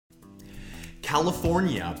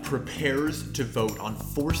California prepares to vote on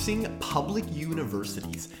forcing public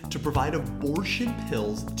universities to provide abortion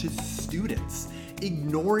pills to students,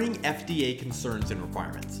 ignoring FDA concerns and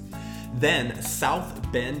requirements. Then, South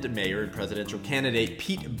Bend Mayor and presidential candidate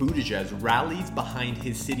Pete Buttigieg rallies behind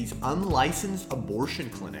his city's unlicensed abortion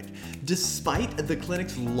clinic, despite the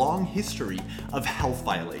clinic's long history of health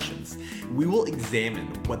violations. We will examine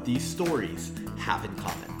what these stories have in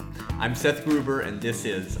common. I'm Seth Gruber, and this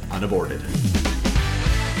is Unaborted.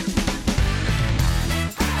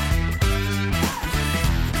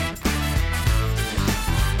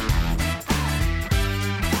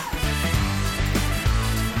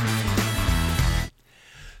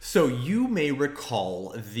 So you may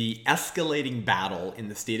recall the escalating battle in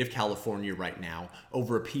the state of California right now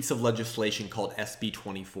over a piece of legislation called SB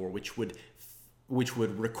 24, which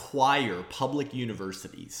would require public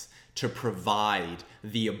universities to provide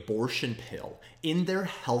the abortion pill in their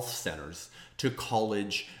health centers to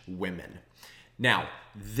college women. Now,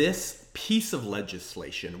 this piece of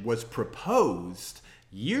legislation was proposed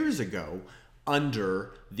years ago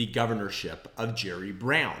under the governorship of Jerry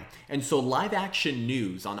Brown. And so Live Action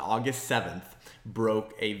News on August 7th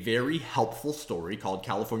broke a very helpful story called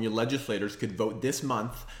California Legislators Could Vote This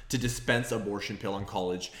Month to Dispense Abortion Pill on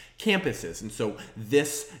College Campuses. And so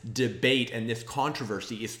this debate and this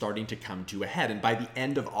controversy is starting to come to a head. And by the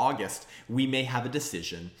end of August, we may have a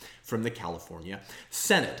decision from the California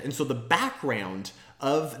Senate. And so the background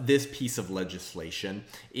of this piece of legislation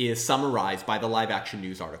is summarized by the Live Action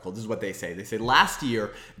News article. This is what they say. They say, last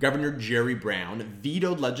year, Governor Jerry Brown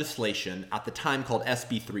vetoed legislation at the time called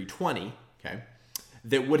SB 320,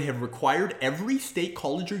 that would have required every state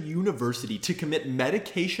college or university to commit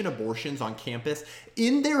medication abortions on campus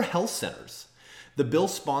in their health centers. The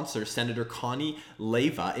bill's sponsor, Senator Connie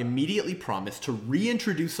Leyva, immediately promised to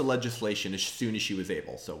reintroduce the legislation as soon as she was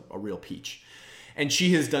able. So a real peach. And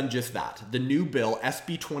she has done just that. The new bill,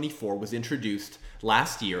 SB 24, was introduced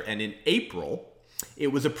last year, and in April, it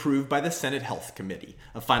was approved by the Senate Health Committee.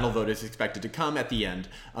 A final vote is expected to come at the end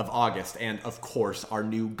of August. And of course, our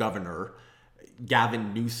new governor,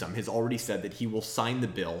 Gavin Newsom, has already said that he will sign the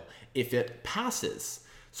bill if it passes.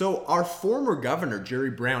 So our former governor,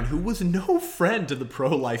 Jerry Brown, who was no friend to the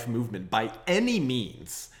pro-life movement by any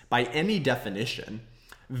means, by any definition,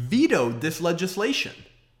 vetoed this legislation.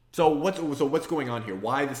 So what's going on here?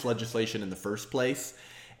 Why this legislation in the first place?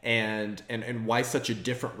 And why such a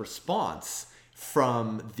different response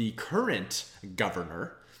from the current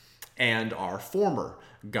governor and our former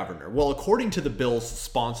governor? Well, according to the bill's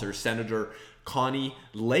sponsor, Senator Connie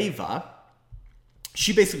Leyva,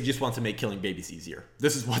 she basically just wants to make killing babies easier.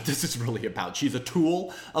 This is what this is really about. She's a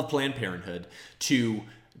tool of Planned Parenthood to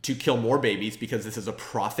kill more babies because this is a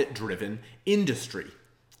profit-driven industry.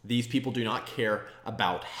 These people do not care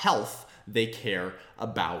about health. They care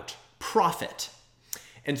about profit.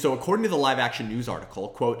 And so according to the Live Action News article,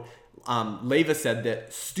 quote, Leyva said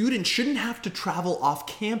that students shouldn't have to travel off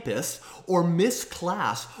campus or miss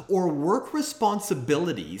class or work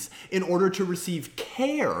responsibilities in order to receive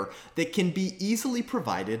care that can be easily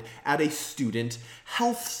provided at a student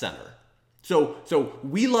health center. So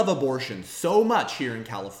we love abortion so much here in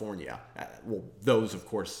California, well, those, of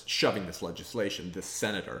course, shoving this legislation, this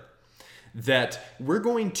senator, that we're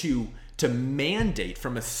going to mandate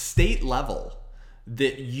from a state level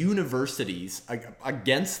that universities,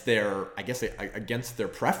 against their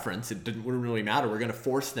preference, it wouldn't really matter, we're going to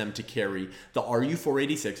force them to carry the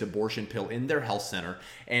RU486 abortion pill in their health center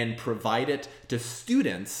and provide it to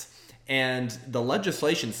students. And the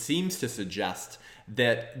legislation seems to suggest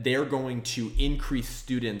that they're going to increase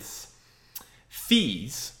students'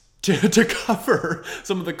 fees to cover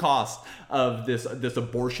some of the cost of this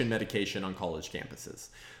abortion medication on college campuses.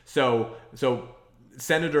 So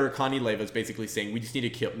Senator Connie Leyva is basically saying we just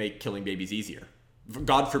need to make killing babies easier.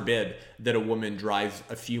 God forbid that a woman drives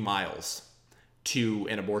a few miles to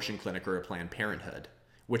an abortion clinic or a Planned Parenthood,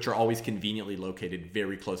 which are always conveniently located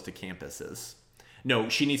very close to campuses. No,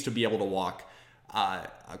 she needs to be able to walk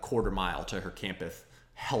a quarter mile to her campus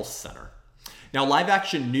health center. Now, Live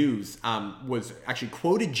Action News was actually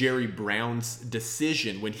quoted Jerry Brown's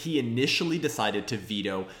decision when he initially decided to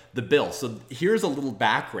veto the bill. So here's a little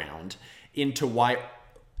background into why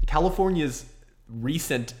California's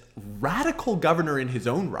recent radical governor in his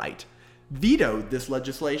own right vetoed this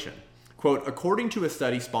legislation. Quote, according to a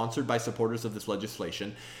study sponsored by supporters of this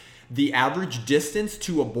legislation, the average distance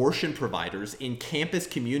to abortion providers in campus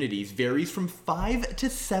communities varies from 5 to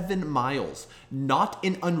 7 miles, not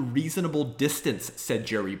an unreasonable distance, said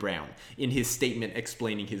Jerry Brown in his statement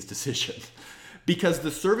explaining his decision. Because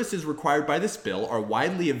the services required by this bill are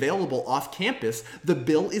widely available off campus, the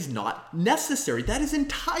bill is not necessary. That is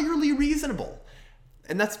entirely reasonable.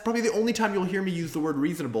 And that's probably the only time you'll hear me use the word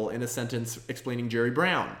reasonable in a sentence explaining Jerry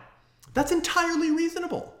Brown. That's entirely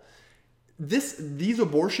reasonable. These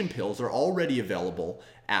abortion pills are already available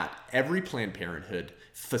at every Planned Parenthood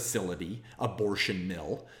facility, abortion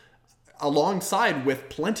mill, alongside with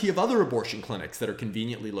plenty of other abortion clinics that are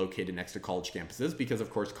conveniently located next to college campuses because, of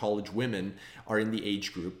course, college women are in the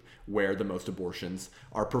age group where the most abortions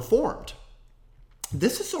are performed.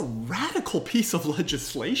 This is a radical piece of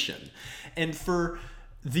legislation. And for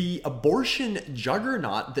the abortion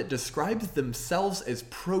juggernaut that describes themselves as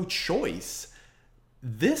pro-choice,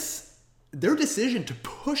 their decision to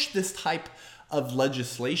push this type of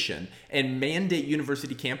legislation and mandate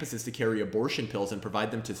university campuses to carry abortion pills and provide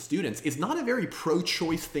them to students is not a very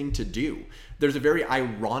pro-choice thing to do. There's a very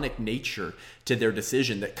ironic nature to their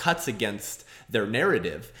decision that cuts against their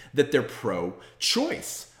narrative that they're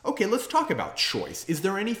pro-choice. Okay, let's talk about choice. Is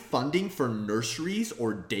there any funding for nurseries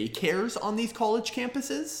or daycares on these college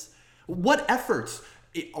campuses? What efforts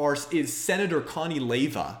is Senator Connie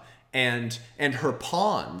Leyva and her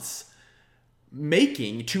pawns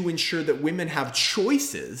making to ensure that women have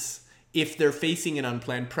choices if they're facing an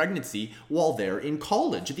unplanned pregnancy while they're in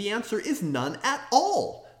college? The answer is none at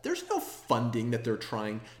all. There's no funding that they're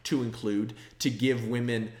trying to include to give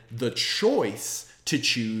women the choice to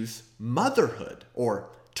choose motherhood or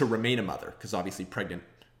to remain a mother, because obviously pregnant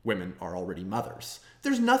women are already mothers.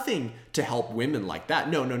 There's nothing to help women like that.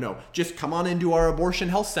 No. Just come on into our abortion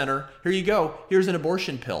health center. Here you go. Here's an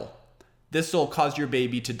abortion pill. This will cause your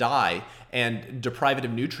baby to die and deprive it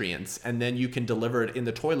of nutrients, and then you can deliver it in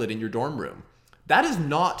the toilet in your dorm room. That is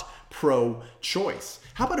not pro-choice.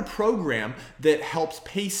 How about a program that helps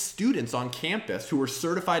pay students on campus who are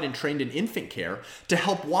certified and trained in infant care to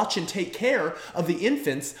help watch and take care of the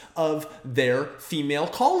infants of their female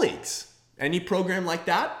colleagues? Any program like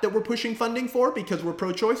that we're pushing funding for because we're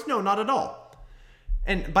pro-choice? No, not at all.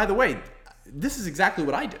 And by the way, this is exactly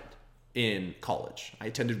what I did in college. I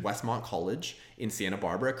attended Westmont College in Santa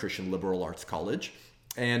Barbara, a Christian liberal arts college,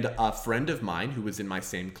 and a friend of mine who was in my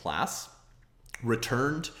same class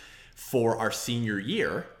returned for our senior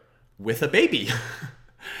year with a baby.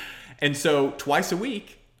 And so twice a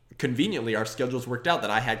week, conveniently, our schedules worked out that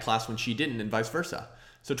I had class when she didn't and vice versa.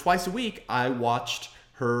 So twice a week, I watched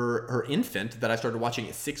her infant that I started watching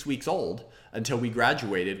at 6 weeks old until we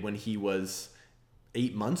graduated when he was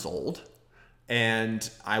 8 months old. And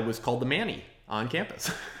I was called the Manny on campus.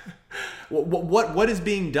 What is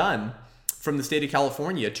being done from the state of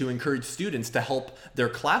California to encourage students to help their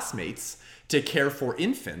classmates to care for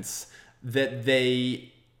infants that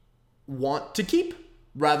they want to keep,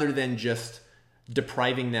 rather than just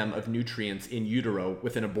depriving them of nutrients in utero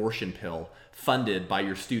with an abortion pill funded by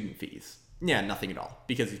your student fees? Yeah, nothing at all,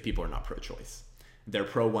 because these people are not pro-choice. They're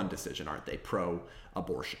pro-one decision, aren't they?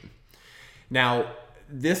 Pro-abortion. Now,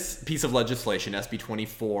 this piece of legislation, SB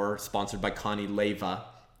 24, sponsored by Connie Leyva,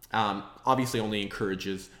 obviously only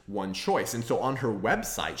encourages one choice. And so on her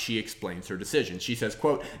website, she explains her decision. She says,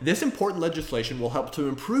 quote, "This important legislation will help to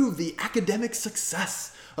improve the academic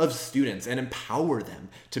success of students and empower them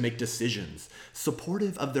to make decisions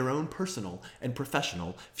supportive of their own personal and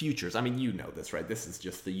professional futures." I mean, you know this, right? This is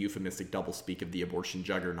just the euphemistic doublespeak of the abortion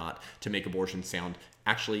juggernaut to make abortion sound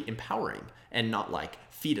actually empowering and not like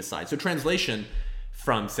feticide. So translation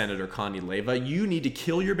from Senator Connie Leyva: you need to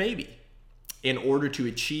kill your baby in order to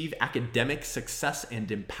achieve academic success and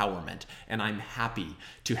empowerment. And I'm happy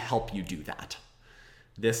to help you do that.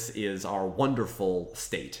 This is our wonderful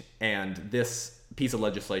state. And this piece of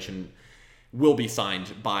legislation will be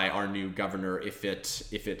signed by our new governor if it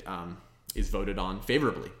is voted on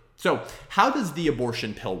favorably. So how does the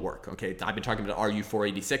abortion pill work? Okay, I've been talking about RU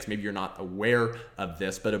 486. Maybe you're not aware of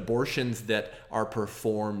this, but abortions that are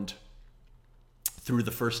performed through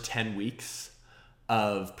the first 10 weeks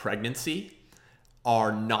of pregnancy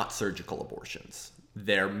are not surgical abortions.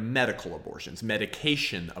 They're medical abortions,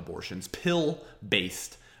 medication abortions,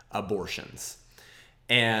 pill-based abortions.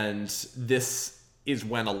 And this is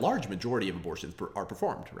when a large majority of abortions are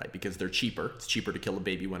performed, right? Because they're cheaper. It's cheaper to kill a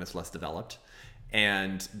baby when it's less developed.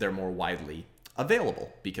 And they're more widely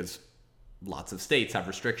available because lots of states have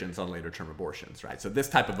restrictions on later term abortions, right? So this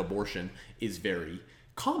type of abortion is very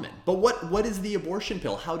common. But what is the abortion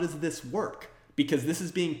pill? How does this work? Because this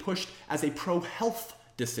is being pushed as a pro-health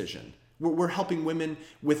decision. We're helping women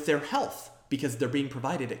with their health because they're being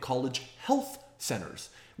provided at college health centers.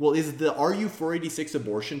 Well, is the RU 486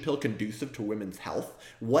 abortion pill conducive to women's health?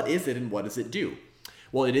 What is it and what does it do?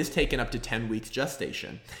 Well, it is taken up to 10 weeks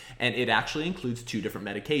gestation, and it actually includes 2 different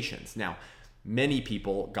medications. Now, Many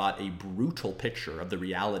people got a brutal picture of the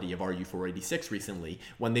reality of RU486 recently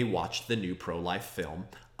when they watched the new pro-life film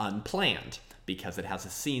Unplanned, because it has a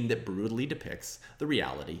scene that brutally depicts the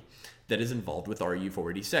reality that is involved with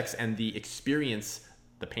RU486 and the experience,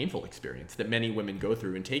 the painful experience that many women go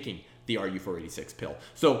through in taking the RU486 pill.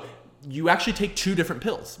 So you actually take two different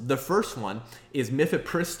pills. The first one is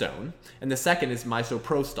mifepristone, and the second is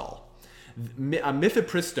misoprostol.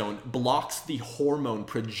 Mifepristone blocks the hormone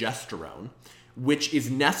progesterone, which is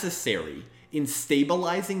necessary in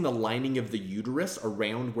stabilizing the lining of the uterus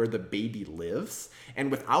around where the baby lives. And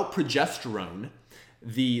without progesterone,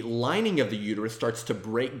 the lining of the uterus starts to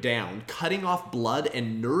break down, cutting off blood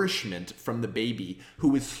and nourishment from the baby,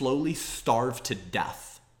 who is slowly starved to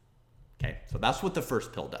death. Okay, so that's what the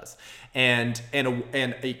first pill does. And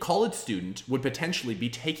a college student would potentially be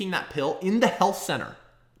taking that pill in the health center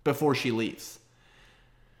before she leaves.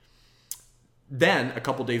 Then, a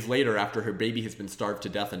couple days later, after her baby has been starved to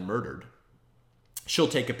death and murdered, she'll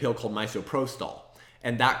take a pill called misoprostol.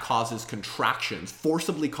 And that causes contractions,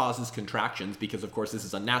 forcibly causes contractions, because of course this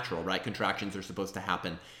is unnatural, right? Contractions are supposed to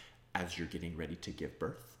happen as you're getting ready to give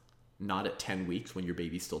birth, not at 10 weeks when your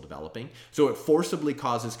baby's still developing. So it forcibly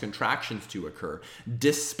causes contractions to occur,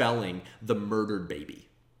 dispelling the murdered baby.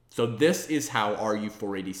 So this is how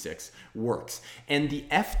RU486 works. And the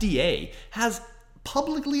FDA has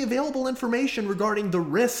publicly available information regarding the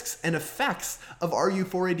risks and effects of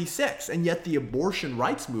RU486. And yet the abortion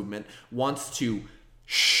rights movement wants to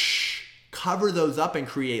cover those up and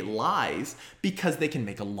create lies because they can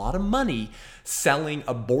make a lot of money selling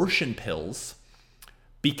abortion pills,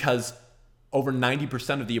 because over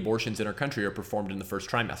 90% of the abortions in our country are performed in the first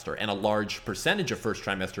trimester, and a large percentage of first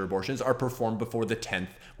trimester abortions are performed before the 10th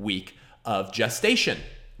week of gestation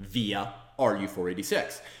via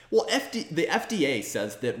RU486. Well, the FDA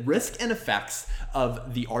says that risk and effects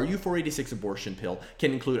of the RU486 abortion pill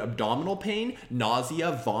can include abdominal pain,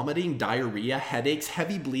 nausea, vomiting, diarrhea, headaches,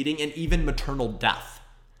 heavy bleeding, and even maternal death.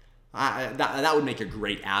 That would make a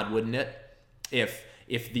great ad, wouldn't it?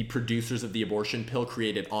 If the producers of the abortion pill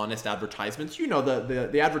created honest advertisements. You know,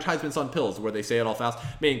 the advertisements on pills where they say it all fast,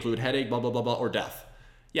 may include headache, blah, blah, blah, blah, or death.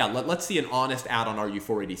 Yeah, let's see an honest ad on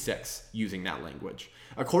RU486 using that language.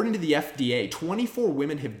 According to the FDA, 24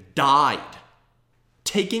 women have died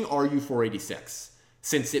taking RU486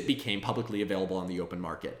 since it became publicly available on the open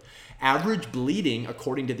market. Average bleeding,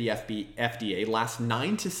 according to the FDA, lasts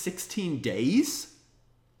 9 to 16 days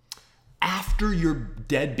after your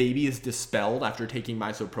dead baby is dispelled after taking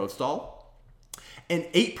misoprostol. And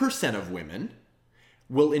 8% of women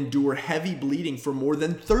will endure heavy bleeding for more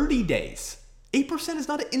than 30 days. 8% is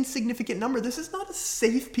not an insignificant number. This is not a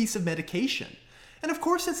safe piece of medication. And of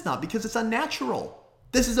course it's not, because it's unnatural.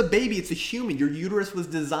 This is a baby, it's a human. Your uterus was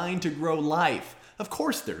designed to grow life. Of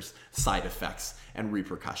course there's side effects and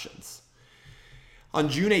repercussions. On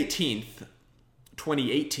June 18th,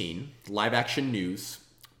 2018, Live Action News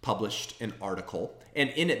published an article,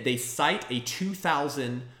 and in it they cite a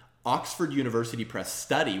 2000 Oxford University Press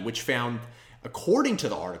study which found, according to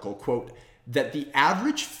the article, quote, that the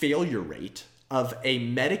average failure rate of a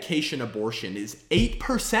medication abortion is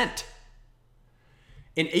 8%.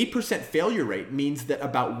 An 8% failure rate means that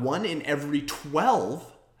about 1 in every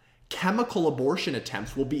 12 chemical abortion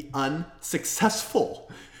attempts will be unsuccessful,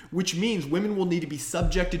 which means women will need to be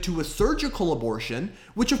subjected to a surgical abortion,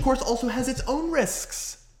 which of course also has its own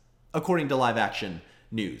risks, according to Live Action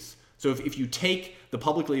News. So if you take the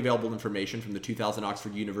publicly available information from the 2000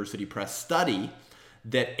 Oxford University Press study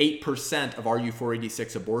that 8% of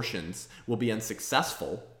RU486 abortions will be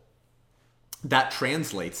unsuccessful, that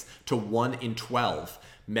translates to 1 in 12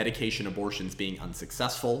 medication abortions being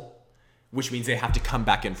unsuccessful, which means they have to come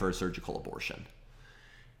back in for a surgical abortion.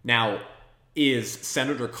 Now, is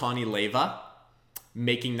Senator Connie Leyva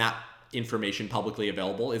making that information publicly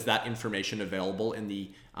available? Is that information available in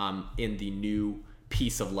the new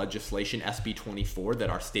piece of legislation, SB 24, that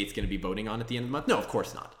our state's going to be voting on at the end of the month? No, of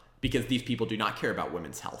course not, because these people do not care about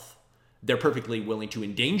women's health. They're perfectly willing to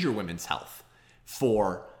endanger women's health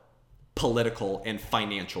for political and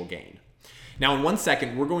financial gain. Now, in 1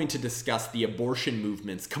 second, we're going to discuss the abortion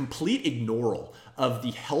movement's complete ignoral of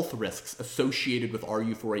the health risks associated with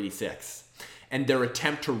RU486 and their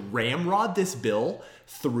attempt to ramrod this bill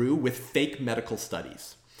through with fake medical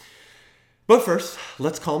studies. But first,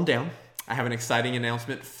 let's calm down. I have an exciting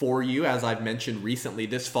announcement for you. As I've mentioned recently,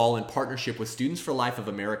 this fall, in partnership with Students for Life of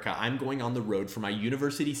America, I'm going on the road for my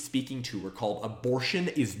university speaking tour called Abortion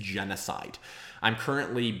is Genocide. I'm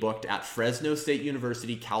currently booked at Fresno State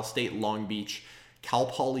University, Cal State Long Beach, Cal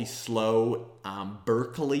Poly SLO,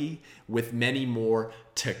 Berkeley, with many more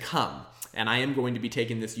to come. And I am going to be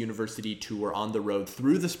taking this university tour on the road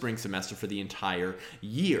through the spring semester for the entire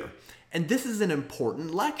year. And this is an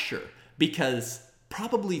important lecture because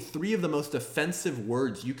probably 3 of the most offensive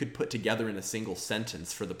words you could put together in a single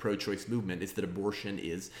sentence for the pro-choice movement is that abortion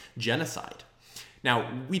is genocide. Now,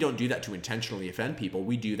 we don't do that to intentionally offend people.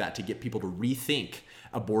 We do that to get people to rethink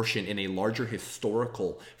abortion in a larger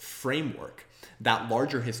historical framework. That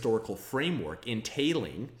larger historical framework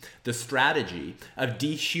entailing the strategy of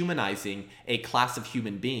dehumanizing a class of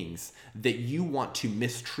human beings that you want to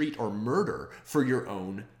mistreat or murder for your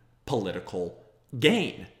own political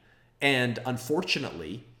gain. And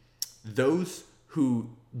unfortunately, those who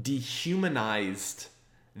dehumanized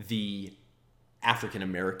the African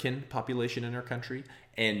American population in our country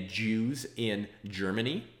and Jews in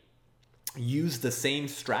Germany use the same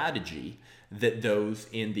strategy that those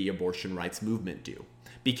in the abortion rights movement do.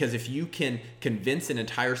 Because if you can convince an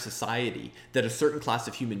entire society that a certain class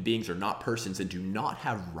of human beings are not persons and do not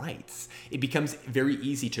have rights, it becomes very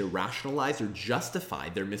easy to rationalize or justify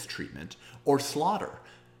their mistreatment or slaughter.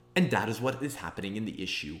 And that is what is happening in the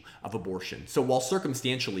issue of abortion. So while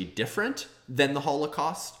circumstantially different than the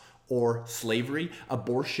Holocaust or slavery,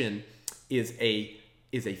 abortion is a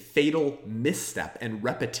fatal misstep and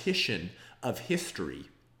repetition of history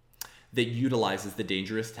that utilizes the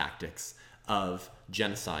dangerous tactics of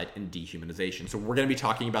genocide and dehumanization. So we're going to be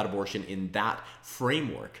talking about abortion in that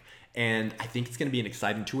framework. And I think it's going to be an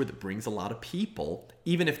exciting tour that brings a lot of people,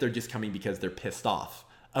 even if they're just coming because they're pissed off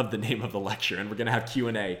of the name of the lecture. And we're going to have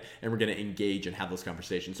Q&A and we're going to engage and have those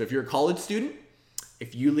conversations. So if you're a college student,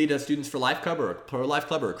 if you lead a Students for Life club or a pro-life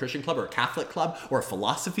club or a Christian club or a Catholic club or a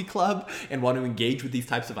philosophy club and want to engage with these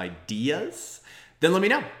types of ideas, then let me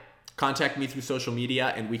know. Contact me through social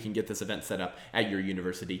media and we can get this event set up at your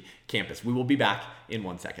university campus. We will be back in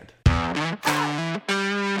 1 second.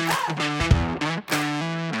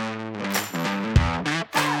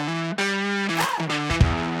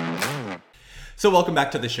 So welcome back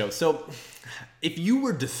to the show. So if you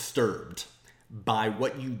were disturbed by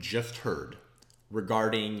what you just heard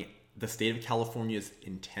regarding the state of California's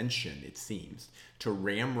intention, it seems, to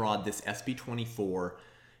ramrod this SB 24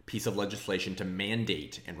 piece of legislation to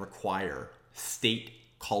mandate and require state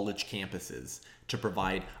college campuses to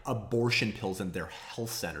provide abortion pills in their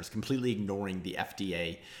health centers, completely ignoring the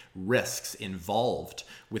FDA risks involved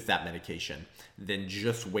with that medication, then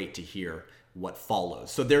just wait to hear what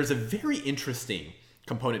follows. So there's a very interesting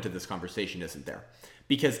component to this conversation, isn't there?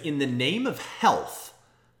 Because in the name of health,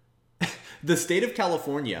 the state of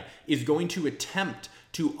California is going to attempt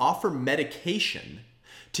to offer medication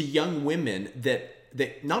to young women that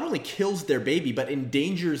not only kills their baby, but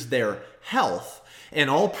endangers their health, and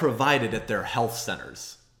all provided at their health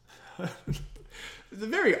centers. It's a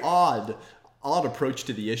very odd approach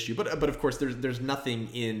to the issue, but of course there's nothing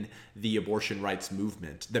in the abortion rights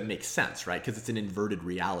movement that makes sense, right? Because it's an inverted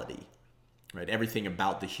reality, right? Everything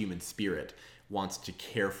about the human spirit wants to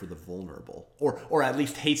care for the vulnerable, or at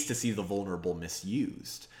least hates to see the vulnerable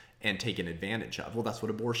misused and taken advantage of. Well, that's what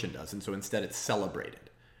abortion does, and so instead it's celebrated.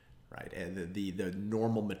 Right, and the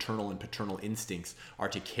normal maternal and paternal instincts are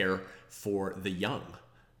to care for the young.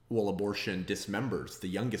 Well, abortion dismembers the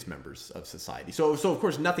youngest members of society. So of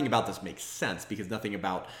course, nothing about this makes sense because nothing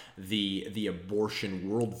about the abortion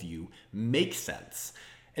worldview makes sense.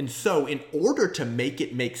 And so, in order to make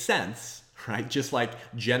it make sense, right, just like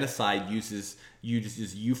genocide uses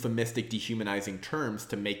euphemistic, dehumanizing terms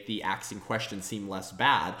to make the acts in question seem less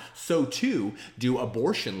bad, so too do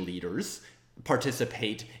abortion leaders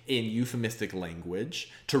participate in euphemistic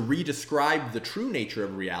language to redescribe the true nature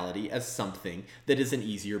of reality as something that is an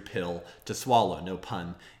easier pill to swallow, no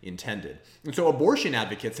pun intended. And so abortion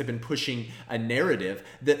advocates have been pushing a narrative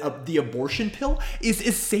that the abortion pill is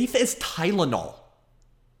as safe as Tylenol.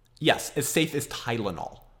 Yes, as safe as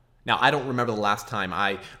Tylenol. Now, I don't remember the last time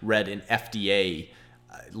I read an FDA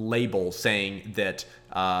label saying that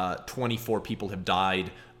 24 people have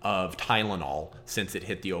died of Tylenol since it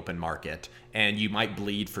hit the open market, and you might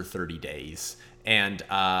bleed for 30 days, and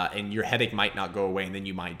your headache might not go away, and then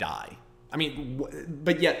you might die. I mean,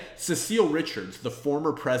 but yet Cecile Richards, the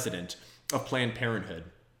former president of Planned Parenthood,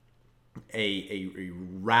 a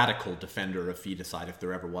radical defender of feticide, if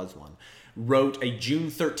there ever was one, wrote a June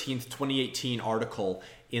 13th, 2018 article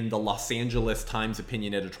in the Los Angeles Times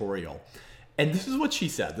opinion editorial. And this is what she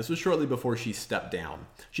said. This was shortly before she stepped down.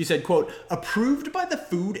 She said, quote, "Approved by the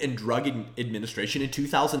Food and Drug Administration in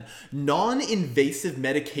 2000, non-invasive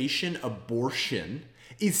medication abortion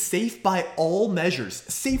is safe by all measures,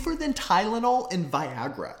 safer than Tylenol and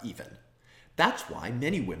Viagra even. That's why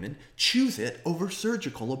many women choose it over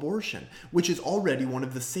surgical abortion, which is already one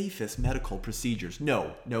of the safest medical procedures.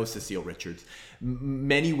 No, Cecile Richards.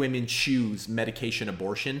 Many women choose medication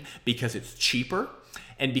abortion because it's cheaper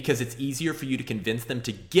and because it's easier for you to convince them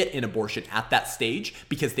to get an abortion at that stage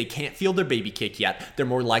because they can't feel their baby kick yet. They're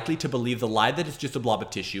more likely to believe the lie that it's just a blob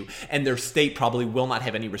of tissue, and their state probably will not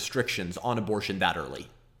have any restrictions on abortion that early.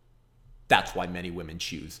 That's why many women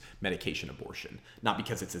choose medication abortion, not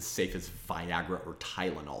because it's as safe as Viagra or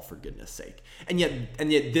Tylenol, for goodness sake. And yet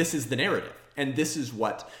this is the narrative. And this is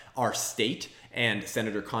what our state and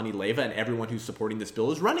Senator Connie Leyva and everyone who's supporting this bill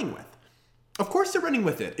is running with. Of course they're running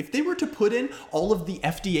with it. If they were to put in all of the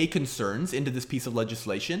FDA concerns into this piece of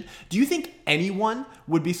legislation, do you think anyone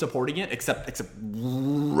would be supporting it except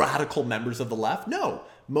radical members of the left? No.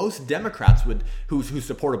 Most Democrats who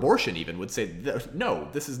support abortion even would say, no,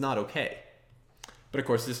 this is not okay. But of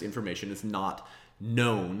course, this information is not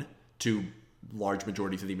known to large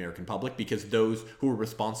majorities of the American public because those who are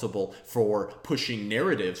responsible for pushing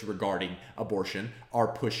narratives regarding abortion are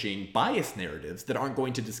pushing biased narratives that aren't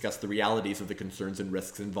going to discuss the realities of the concerns and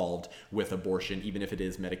risks involved with abortion, even if it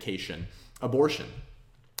is medication abortion.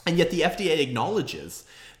 And yet the FDA acknowledges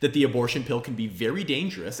that the abortion pill can be very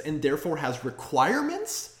dangerous and therefore has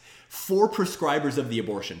requirements for prescribers of the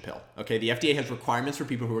abortion pill. Okay, the FDA has requirements for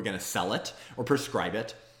people who are going to sell it or prescribe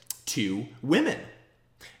it to women.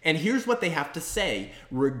 And here's what they have to say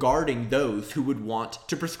regarding those who would want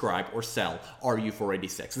to prescribe or sell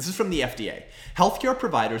RU486. This is from the FDA. Healthcare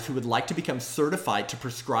providers who would like to become certified to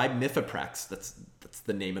prescribe Mifeprex, that's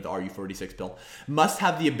the name of the RU486 pill, must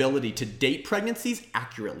have the ability to date pregnancies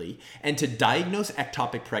accurately and to diagnose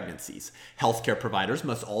ectopic pregnancies. Healthcare providers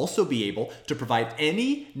must also be able to provide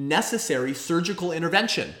any necessary surgical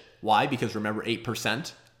intervention. Why? Because remember,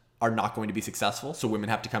 8% are not going to be successful, so women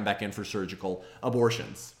have to come back in for surgical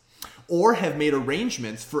abortions. Or have made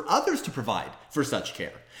arrangements for others to provide for such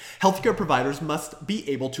care. Healthcare providers must be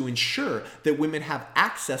able to ensure that women have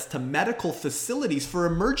access to medical facilities for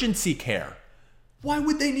emergency care. Why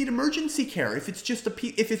would they need emergency care if it's just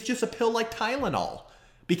a pill like Tylenol?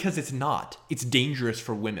 Because it's not. It's dangerous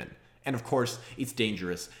for women. And of course, it's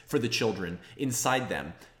dangerous for the children inside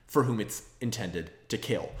them for whom it's intended to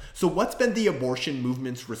kill. So what's been the abortion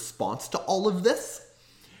movement's response to all of this?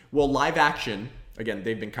 Well, Live Action, again,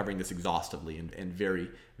 they've been covering this exhaustively and very,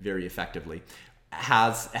 very effectively,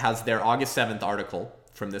 has their August 7th article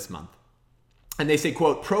from this month. And they say,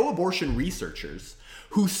 quote, pro-abortion researchers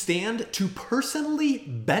who stand to personally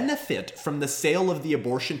benefit from the sale of the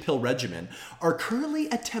abortion pill regimen are currently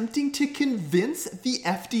attempting to convince the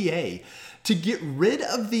FDA to get rid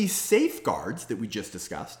of these safeguards that we just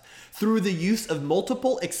discussed through the use of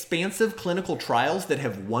multiple expansive clinical trials that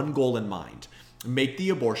have one goal in mind: make the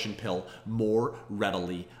abortion pill more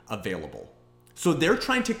readily available. So they're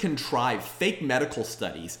trying to contrive fake medical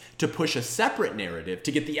studies to push a separate narrative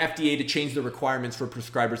to get the FDA to change the requirements for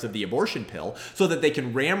prescribers of the abortion pill so that they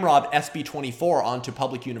can ramrod SB 24 onto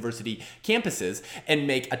public university campuses and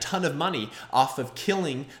make a ton of money off of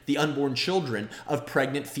killing the unborn children of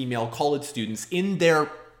pregnant female college students in their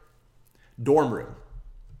dorm room.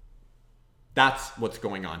 That's what's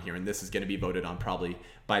going on here, and this is going to be voted on probably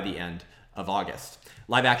by the end of August.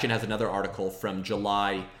 Live Action has another article from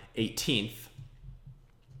July 18th,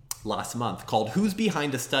 last month, called "Who's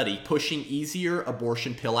Behind a Study Pushing Easier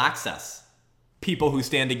Abortion Pill Access? People Who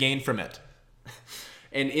Stand to Gain from It."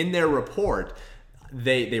 And in their report,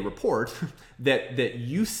 they report that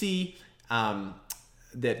UC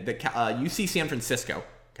UC San Francisco,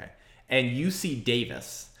 okay, and UC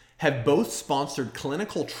Davis have both sponsored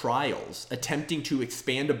clinical trials attempting to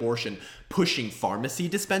expand abortion, pushing pharmacy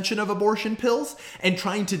dispensation of abortion pills, and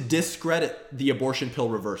trying to discredit the abortion pill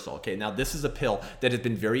reversal. Okay, now this is a pill that has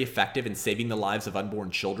been very effective in saving the lives of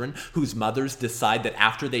unborn children whose mothers decide that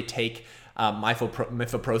after they take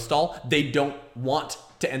mifepristol, they don't want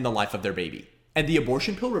to end the life of their baby. And the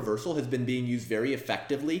abortion pill reversal has been being used very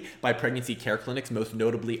effectively by pregnancy care clinics, most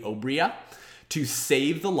notably Obria, to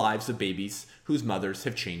save the lives of babies whose mothers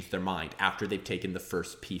have changed their mind after they've taken the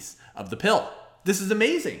first piece of the pill. This is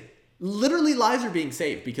amazing. Literally lives are being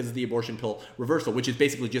saved because of the abortion pill reversal, which is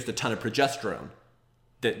basically just a ton of progesterone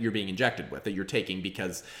that you're being injected with, that you're taking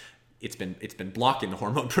because it's been blocking the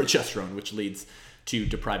hormone progesterone, which leads to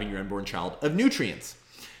depriving your unborn child of nutrients.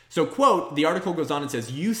 So, quote, the article goes on and says,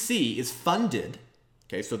 UC is funded,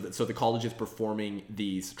 okay, so the college is performing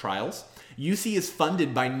these trials. UC is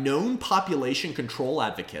funded by known population control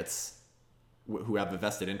advocates who have a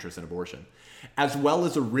vested interest in abortion, as well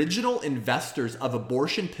as original investors of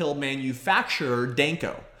abortion pill manufacturer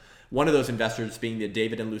Danco. One of those investors being the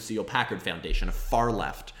David and Lucille Packard Foundation, a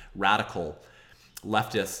far-left radical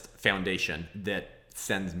leftist foundation that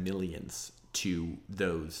sends millions to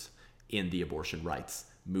those in the abortion rights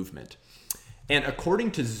movement. And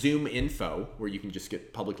according to Zoom Info, where you can just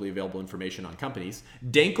get publicly available information on companies,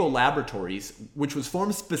 Danco Laboratories, which was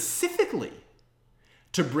formed specifically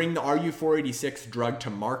to bring the RU486 drug to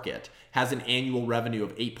market, has an annual revenue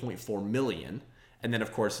of $8.4 million. And then,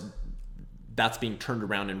 of course, that's being turned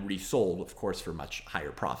around and resold, of course, for much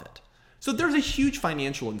higher profit. So there's a huge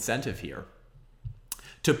financial incentive here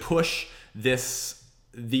to push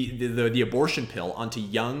the abortion pill onto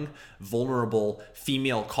young, vulnerable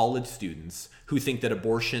female college students who think that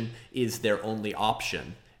abortion is their only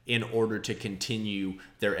option in order to continue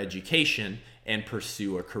their education and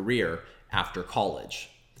pursue a career after college.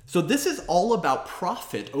 So this is all about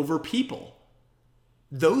profit over people.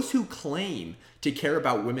 Those who claim to care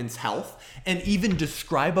about women's health and even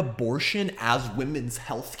describe abortion as women's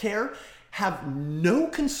health care have no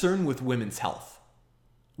concern with women's health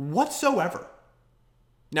whatsoever.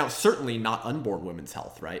 Now, certainly not unborn women's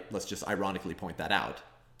health, right? Let's just ironically point that out.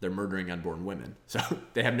 They're murdering unborn women, so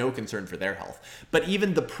they have no concern for their health. But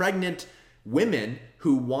even the pregnant women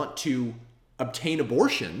who want to obtain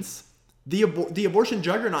abortions, the abortion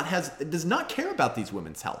juggernaut does not care about these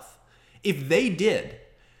women's health. If they did,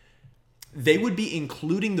 they would be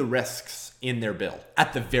including the risks in their bill,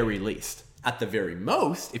 at the very least. At the very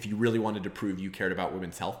most, if you really wanted to prove you cared about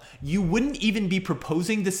women's health, you wouldn't even be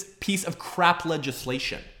proposing this piece of crap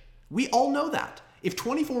legislation. We all know that. If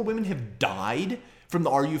 24 women have died from the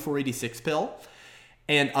RU486 pill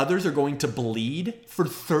and others are going to bleed for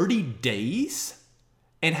 30 days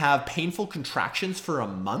and have painful contractions for a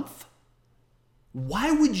month,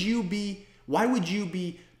 why would you be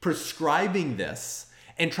prescribing this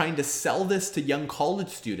and trying to sell this to young college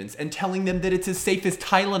students and telling them that it's as safe as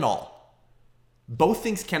Tylenol? Both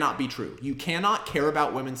things cannot be true. You cannot care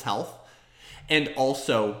about women's health and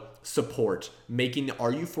also support making the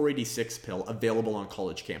RU486 pill available on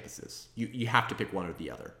college campuses. You have to pick one or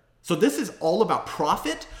the other. So this is all about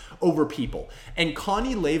profit over people. And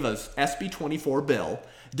Connie Leva's SB 24 bill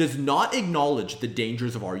does not acknowledge the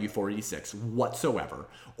dangers of RU486 whatsoever,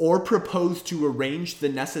 or propose to arrange the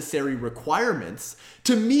necessary requirements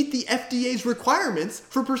to meet the FDA's requirements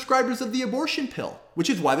for prescribers of the abortion pill, which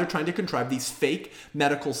is why they're trying to contrive these fake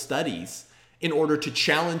medical studies in order to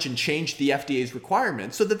challenge and change the FDA's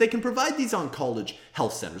requirements so that they can provide these on college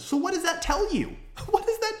health centers. So what does that tell you? What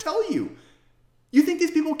does that tell you? You think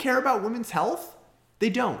these people care about women's health? They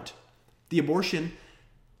don't. The abortion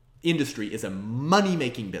industry is a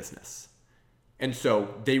money-making business. And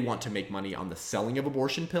so they want to make money on the selling of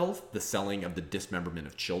abortion pills, the selling of the dismemberment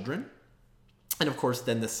of children, and of course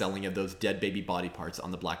then the selling of those dead baby body parts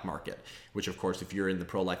on the black market, which of course if you're in the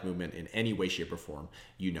pro-life movement in any way, shape, or form,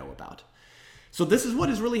 you know about. So this is what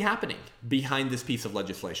is really happening behind this piece of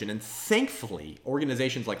legislation. And thankfully,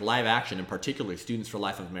 organizations like Live Action, and particularly Students for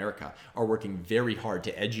Life of America, are working very hard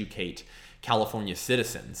to educate California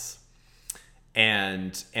citizens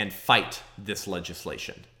and fight this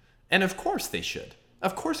legislation. And of course they should.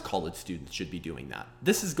 Of course college students should be doing that.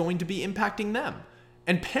 This is going to be impacting them.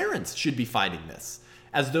 And parents should be fighting this,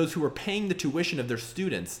 as those who are paying the tuition of their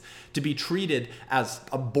students to be treated as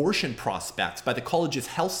abortion prospects by the college's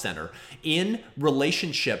health center in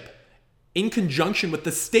relationship, in conjunction with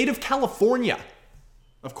the state of California.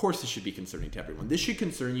 Of course, this should be concerning to everyone. This should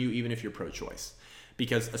concern you even if you're pro-choice.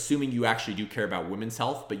 Because assuming you actually do care about women's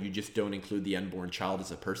health, but you just don't include the unborn child as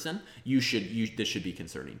a person, this should be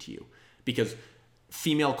concerning to you. Because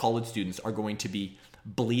female college students are going to be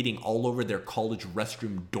bleeding all over their college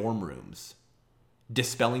restroom dorm rooms,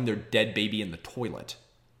 dispelling their dead baby in the toilet,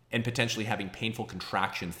 and potentially having painful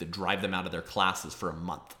contractions that drive them out of their classes for a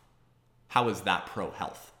month. How is that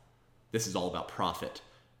pro-health? This is all about profit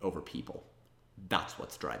over people. That's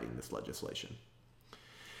what's driving this legislation.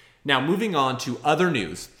 Now, moving on to other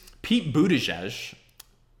news, Pete Buttigieg,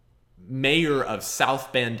 mayor of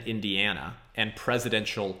South Bend, Indiana, and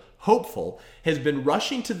presidential hopeful, has been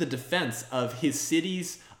rushing to the defense of his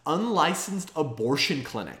city's unlicensed abortion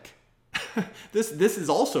clinic. This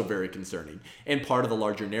is also very concerning and part of the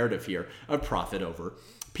larger narrative here of profit over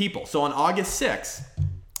people. So on August 6th,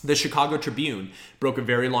 the Chicago Tribune broke a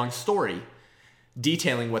very long story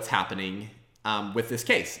detailing what's happening with this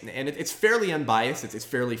case. And it's fairly unbiased. It's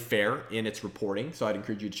fairly fair in its reporting, so I'd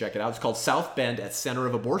encourage you to check it out. It's called South Bend at Center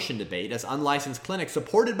of Abortion Debate as Unlicensed Clinic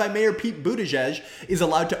supported by Mayor Pete Buttigieg is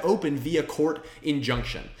allowed to open via court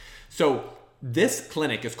injunction. So this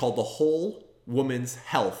clinic is called the Whole Woman's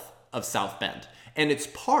Health of South Bend, and it's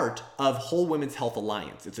part of Whole Women's Health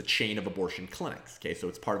Alliance. It's a chain of abortion clinics, okay? So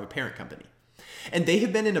it's part of a parent company. And they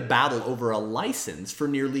have been in a battle over a license for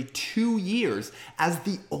nearly 2 years as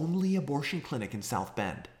the only abortion clinic in South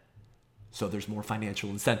Bend. So there's more financial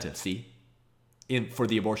incentive, see, for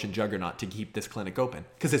the abortion juggernaut to keep this clinic open,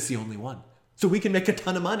 because it's the only one. So we can make a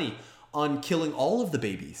ton of money on killing all of the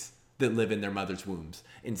babies that live in their mother's wombs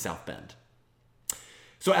in South Bend.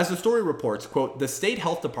 So as the story reports, quote, the state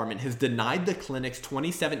health department has denied the clinic's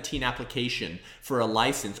 2017 application for a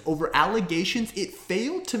license over allegations it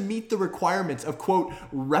failed to meet the requirements of, quote,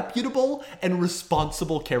 reputable and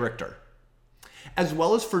responsible character, as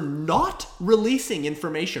well as for not releasing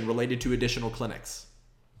information related to additional clinics.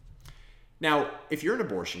 Now, if you're an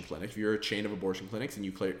abortion clinic, if you're a chain of abortion clinics and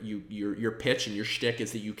your pitch and your shtick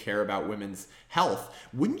is that you care about women's health,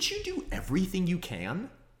 wouldn't you do everything you can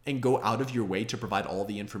and go out of your way to provide all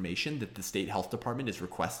the information that the state health department is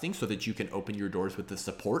requesting so that you can open your doors with the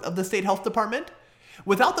support of the state health department?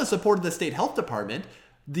 Without the support of the state health department,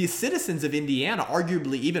 the citizens of Indiana,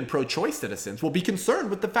 arguably even pro-choice citizens, will be concerned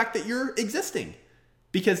with the fact that you're existing.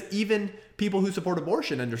 Because even people who support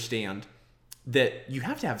abortion understand that you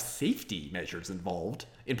have to have safety measures involved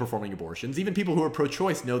in performing abortions. Even people who are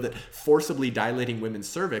pro-choice know that forcibly dilating women's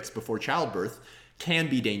cervix before childbirth can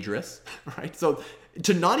be dangerous, right? So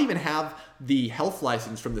to not even have the health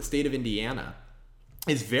license from the state of Indiana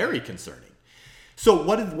is very concerning. So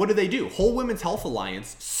what do they do? Whole Women's Health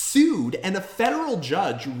Alliance sued, and a federal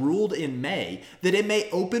judge ruled in May that it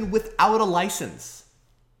may open without a license.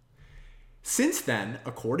 Since then,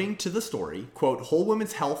 according to the story, quote, Whole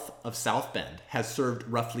Women's Health of South Bend has served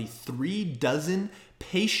roughly 36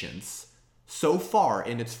 patients so far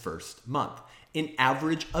in its first month, an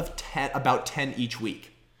average of about 10 each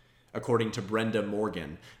week, according to Brenda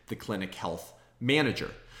Morgan, the clinic health manager.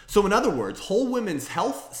 So in other words, Whole Women's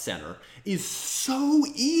Health Center is so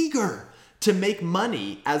eager to make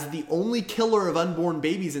money as the only killer of unborn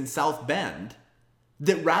babies in South Bend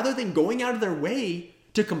that rather than going out of their way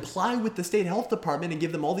to comply with the state health department and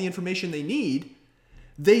give them all the information they need,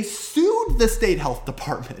 they sued the state health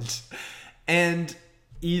department and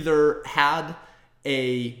either had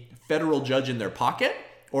a federal judge in their pocket,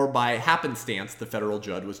 or by happenstance, the federal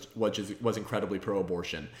judge was incredibly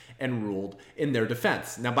pro-abortion and ruled in their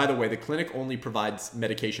defense. Now, by the way, the clinic only provides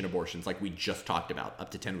medication abortions like we just talked about, up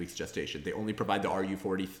to 10 weeks gestation. They only provide the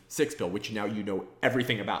RU486 pill, which now you know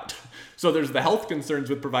everything about. So there's the health concerns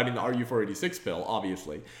with providing the RU486 pill,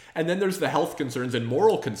 obviously. And then there's the health concerns and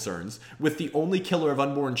moral concerns with the only killer of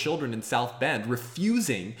unborn children in South Bend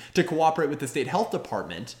refusing to cooperate with the state health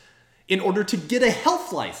department in order to get a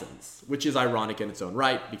health license, which is ironic in its own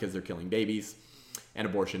right because they're killing babies and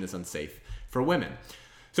abortion is unsafe for women.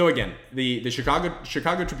 So again, the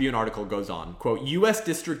Chicago Tribune article goes on, quote, U.S.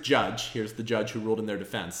 District Judge, here's the judge who ruled in their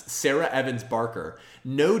defense, Sarah Evans Barker,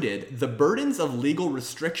 noted the burdens of legal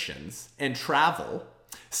restrictions and travel,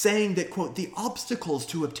 saying that, quote, the obstacles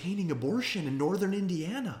to obtaining abortion in northern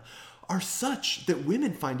Indiana are such that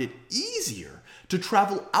women find it easier to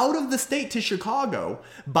travel out of the state to Chicago,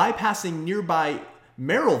 bypassing nearby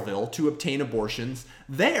Merrillville to obtain abortions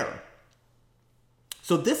there.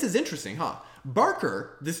 So this is interesting, huh?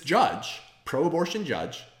 Barker, this judge, pro-abortion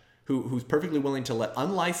judge, who's perfectly willing to let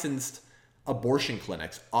unlicensed abortion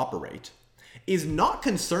clinics operate, is not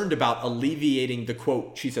concerned about alleviating the,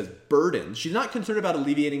 quote, she says, burdens. She's not concerned about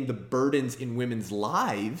alleviating the burdens in women's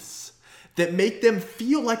lives that make them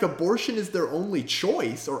feel like abortion is their only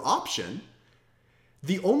choice or option.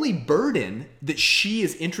 The only burden that she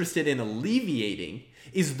is interested in alleviating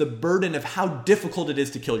is the burden of how difficult it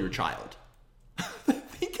is to kill your child.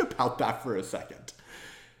 Think about that for a second.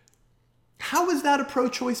 How is that a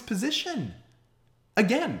pro-choice position?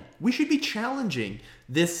 Again, we should be challenging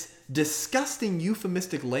this disgusting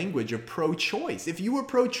euphemistic language of pro-choice. If you were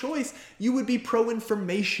pro-choice, you would be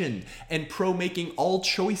pro-information and pro-making all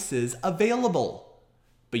choices available.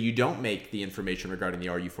 But you don't make the information regarding the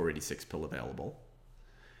RU486 pill available.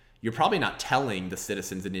 You're probably not telling the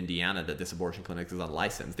citizens in Indiana that this abortion clinic is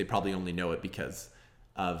unlicensed. They probably only know it because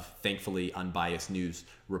of, thankfully, unbiased news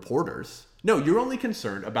reporters. No, you're only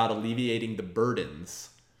concerned about alleviating the burdens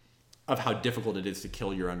of how difficult it is to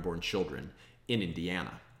kill your unborn children in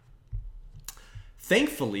Indiana.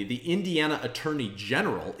 Thankfully, the Indiana Attorney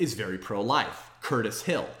General is very pro-life, Curtis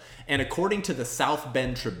Hill. And according to the South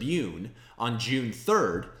Bend Tribune on June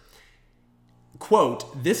 3rd,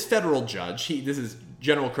 quote, this federal judge, this is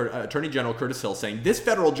Attorney General Curtis Hill saying, this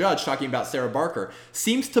federal judge, talking about Sarah Barker,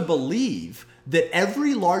 seems to believe that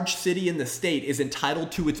every large city in the state is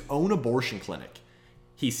entitled to its own abortion clinic,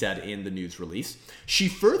 he said in the news release. She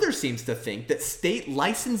further seems to think that state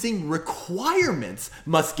licensing requirements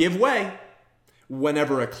must give way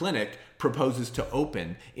whenever a clinic proposes to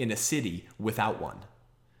open in a city without one.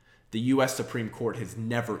 The U.S. Supreme Court has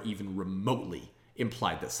never even remotely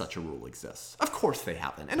implied that such a rule exists. Of course they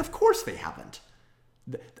haven't, and of course they haven't.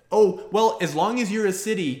 Oh, well, as long as you're a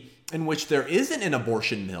city in which there isn't an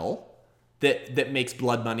abortion mill that makes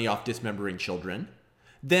blood money off dismembering children,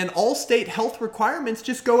 then all state health requirements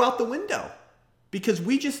just go out the window, because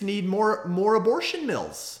we just need more abortion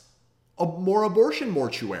mills, more abortion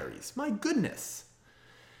mortuaries. My goodness.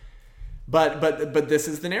 But this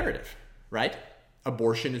is the narrative, right?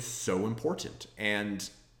 Abortion is so important, and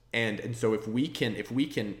so if we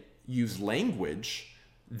can use language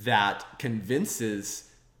that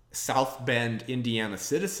convinces South Bend, Indiana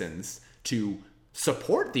citizens to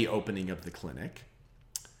support the opening of the clinic,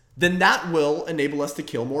 then that will enable us to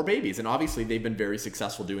kill more babies. And obviously they've been very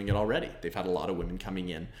successful doing it already. They've had a lot of women coming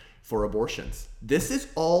in for abortions. This is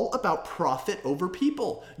all about profit over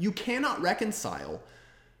people. You cannot reconcile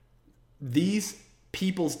these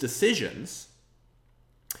people's decisions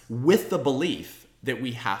with the belief that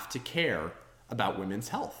we have to care about women's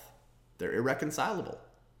health. They're irreconcilable.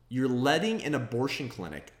 You're letting an abortion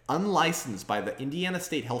clinic, unlicensed by the Indiana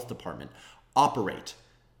State Health Department, operate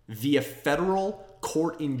via federal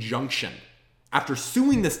court injunction after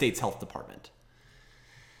suing the state's health department.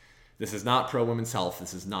 This is not pro-women's health.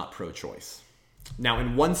 This is not pro-choice. Now,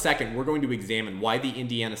 in 1 second, we're going to examine why the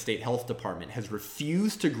Indiana State Health Department has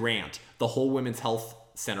refused to grant the Whole Women's Health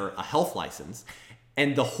Center a health license,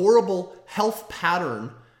 and the horrible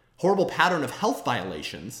pattern of health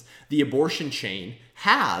violations the abortion chain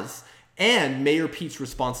has, and Mayor Pete's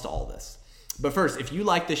response to all this. But first, if you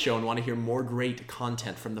like this show and want to hear more great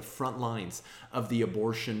content from the front lines of the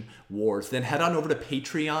abortion wars, then head on over to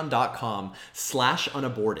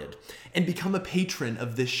patreon.com/unaborted and become a patron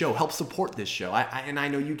of this show. Help support this show. I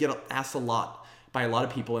know you get asked a lot by a lot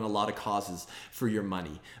of people and a lot of causes for your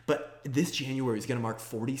money. But this January is going to mark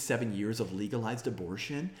 47 years of legalized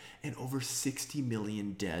abortion and over 60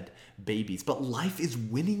 million dead babies. But life is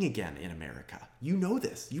winning again in America. You know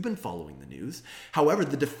this. You've been following the news. However,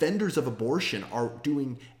 the defenders of abortion are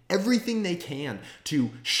doing everything they can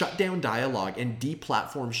to shut down dialogue and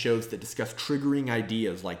deplatform shows that discuss triggering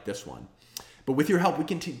ideas like this one. But with your help, we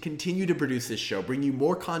can continue to produce this show, bring you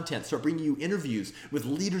more content, start bringing you interviews with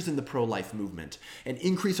leaders in the pro-life movement, and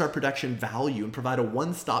increase our production value and provide a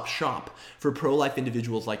one-stop shop for pro-life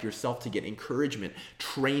individuals like yourself to get encouragement,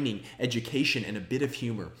 training, education, and a bit of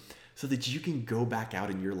humor so that you can go back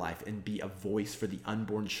out in your life and be a voice for the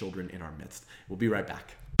unborn children in our midst. We'll be right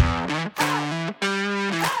back.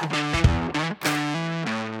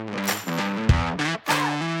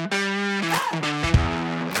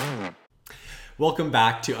 Welcome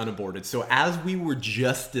back to Unaborted. So as we were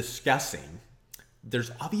just discussing, there's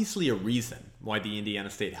obviously a reason why the Indiana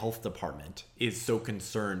State Health Department is so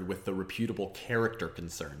concerned with the reputable character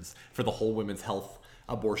concerns for the Whole Women's Health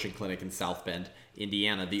Abortion Clinic in South Bend,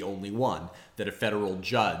 Indiana, the only one that a federal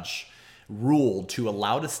judge ruled to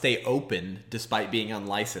allow to stay open despite being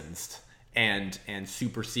unlicensed and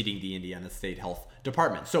superseding the Indiana State Health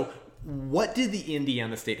Department. So what did the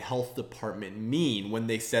Indiana State Health Department mean when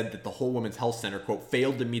they said that the Whole Women's Health Center, quote,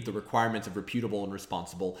 failed to meet the requirements of reputable and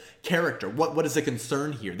responsible character? What is the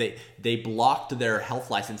concern here? They blocked their health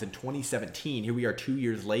license in 2017. Here we are 2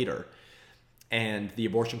 years later. And the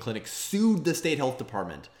abortion clinic sued the state health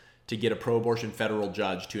department to get a pro-abortion federal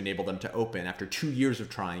judge to enable them to open after 2 years of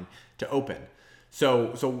trying to open.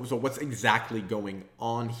 So what's exactly going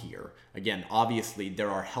on here? Again, obviously there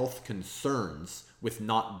are health concerns with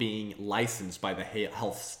not being licensed by the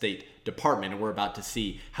health state department, and we're about to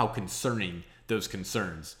see how concerning those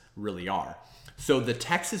concerns really are. So the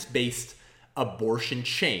Texas-based abortion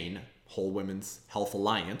chain, Whole Women's Health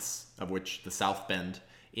Alliance, of which the South Bend,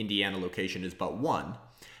 Indiana location is but one,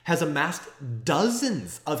 has amassed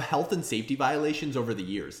dozens of health and safety violations over the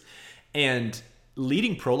years. And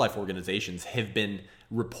leading pro-life organizations have been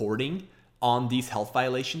reporting on these health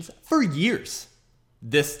violations for years.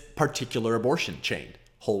 This particular abortion chain,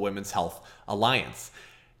 Whole Women's Health Alliance.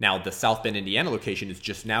 Now, the South Bend, Indiana location is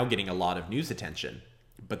just now getting a lot of news attention,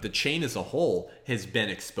 but the chain as a whole has been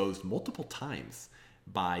exposed multiple times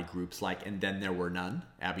by groups like And Then There Were None,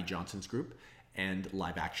 Abby Johnson's group, and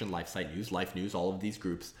Live Action, LifeSite News, Life News, all of these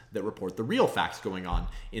groups that report the real facts going on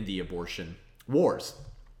in the abortion wars.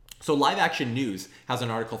 So Live Action News has an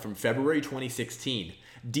article from February 2016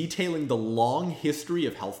 detailing the long history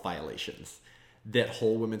of health violations that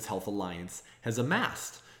Whole Women's Health Alliance has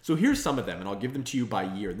amassed. So here's some of them, and I'll give them to you by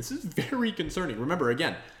year. This is very concerning. Remember,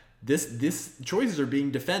 again, this choices are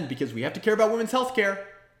being defended because we have to care about women's health care.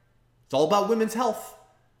 It's all about women's health.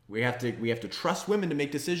 We have to trust women to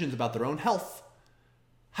make decisions about their own health.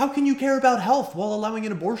 How can you care about health while allowing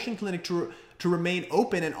an abortion clinic to remain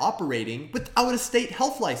open and operating without a state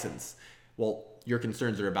health license? Well, your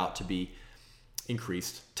concerns are about to be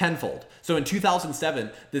increased tenfold. So in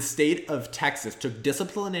 2007, the state of Texas took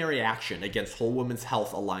disciplinary action against Whole Women's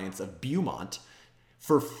Health Alliance of Beaumont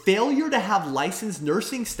for failure to have licensed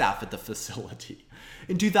nursing staff at the facility.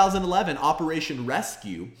 In 2011, Operation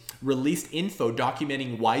Rescue released info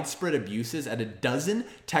documenting widespread abuses at a dozen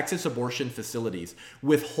Texas abortion facilities,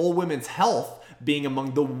 with Whole Women's Health being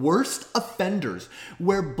among the worst offenders,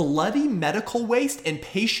 where bloody medical waste and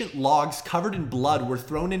patient logs covered in blood were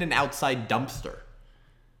thrown in an outside dumpster.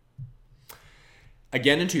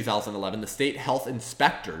 Again in 2011, the state health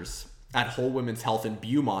inspectors at Whole Women's Health in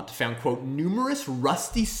Beaumont found, quote, numerous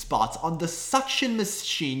rusty spots on the suction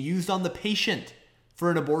machine used on the patient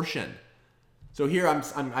for an abortion. So here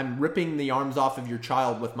I'm ripping the arms off of your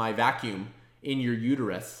child with my vacuum in your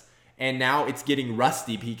uterus, and now it's getting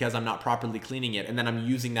rusty because I'm not properly cleaning it, and then I'm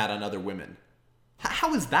using that on other women.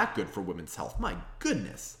 How is that good for women's health? My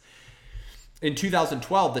goodness. In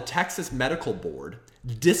 2012, the Texas Medical Board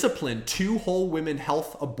disciplined 2 Whole Women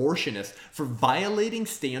Health abortionists for violating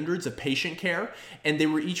standards of patient care, and they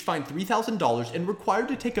were each fined $3,000 and required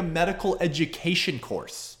to take a medical education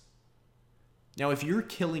course. Now, if you're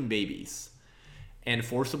killing babies and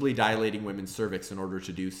forcibly dilating women's cervix in order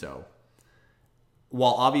to do so,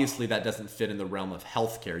 while obviously that doesn't fit in the realm of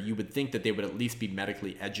healthcare, you would think that they would at least be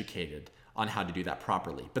medically educated on how to do that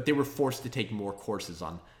properly. But they were forced to take more courses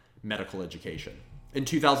on medical education. In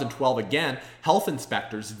 2012, again, health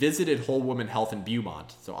inspectors visited Whole Woman Health in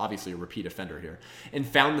Beaumont, so obviously a repeat offender here, and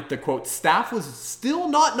found that the, quote, staff was still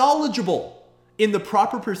not knowledgeable in the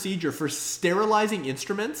proper procedure for sterilizing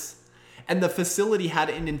instruments, and the facility had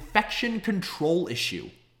an infection control issue.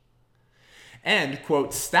 And,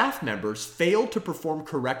 quote, staff members failed to perform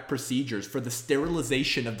correct procedures for the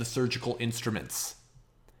sterilization of the surgical instruments,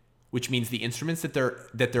 which means the instruments that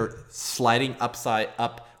they're sliding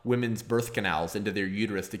up women's birth canals into their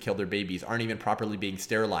uterus to kill their babies aren't even properly being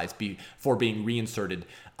sterilized before being reinserted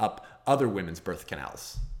up other women's birth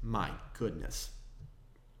canals. My goodness.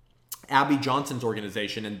 Abby Johnson's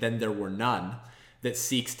organization, And Then There Were None, that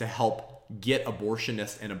seeks to help get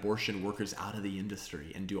abortionists and abortion workers out of the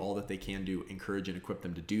industry and do all that they can to encourage and equip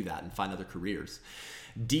them to do that and find other careers.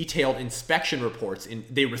 Detailed inspection reports,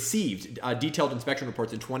 they received detailed inspection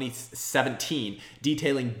reports in 2017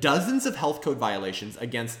 detailing dozens of health code violations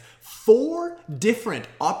against 4 different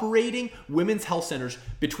operating women's health centers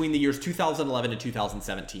between the years 2011 and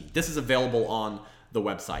 2017. This is available on the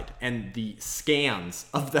website, and the scans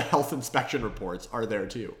of the health inspection reports are there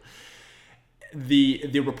too.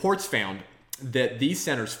 The reports found that these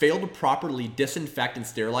centers failed to properly disinfect and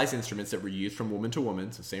sterilize instruments that were used from woman to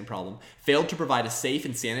woman, so same problem, failed to provide a safe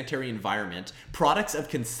and sanitary environment, products of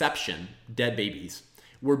conception, dead babies,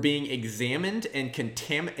 were being examined, and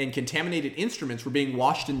contaminated instruments were being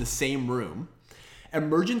washed in the same room.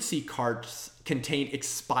 Emergency carts contained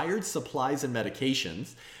expired supplies and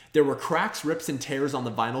medications. There were cracks, rips, and tears on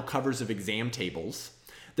the vinyl covers of exam tables.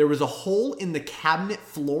 There was a hole in the cabinet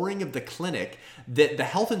flooring of the clinic that the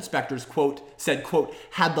health inspectors, quote, said, quote,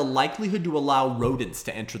 had the likelihood to allow rodents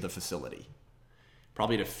to enter the facility.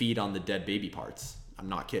 Probably to feed on the dead baby parts. I'm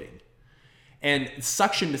not kidding. And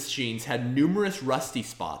suction machines had numerous rusty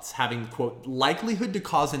spots, having, quote, likelihood to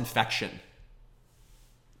cause infection.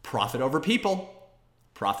 Profit over people.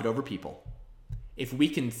 Profit over people. If we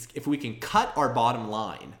can cut our bottom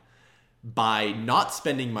line by not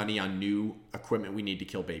spending money on new equipment we need to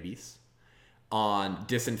kill babies, on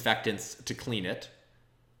disinfectants to clean it,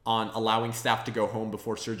 on allowing staff to go home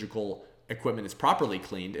before surgical equipment is properly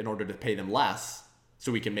cleaned in order to pay them less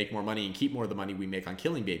so we can make more money and keep more of the money we make on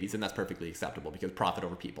killing babies, and that's perfectly acceptable because profit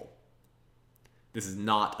over people. This is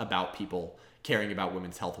not about people caring about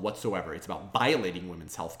women's health whatsoever. It's about violating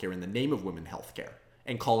women's health care in the name of women's health care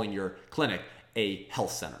and calling your clinic a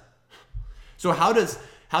health center. So how does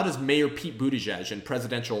Mayor Pete Buttigieg and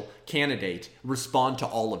presidential candidate respond to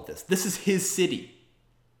all of this? This is his city.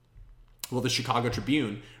 Well, the Chicago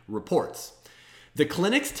Tribune reports, the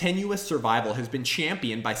clinic's tenuous survival has been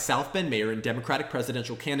championed by South Bend Mayor and Democratic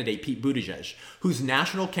presidential candidate Pete Buttigieg, whose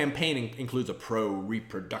national campaign includes a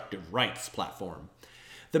pro-reproductive rights platform.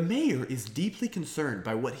 The mayor is deeply concerned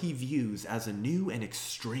by what he views as a new and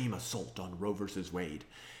extreme assault on Roe v. Wade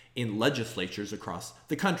in legislatures across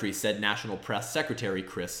the country, said National Press Secretary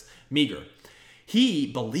Chris Meagher. He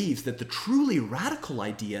believes that the truly radical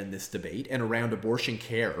idea in this debate and around abortion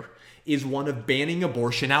care is one of banning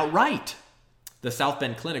abortion outright. The South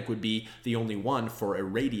Bend Clinic would be the only one for a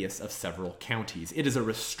radius of several counties. It is a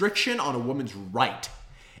restriction on a woman's right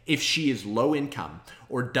if she is low income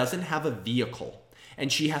or doesn't have a vehicle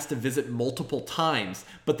and she has to visit multiple times,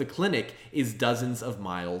 but the clinic is dozens of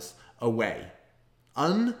miles away.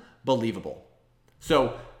 Unbelievable.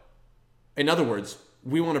 So, in other words,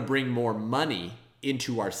 we want to bring more money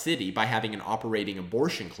into our city by having an operating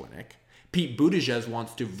abortion clinic. Pete Buttigieg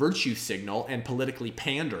wants to virtue signal and politically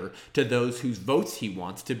pander to those whose votes he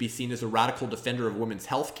wants to be seen as a radical defender of women's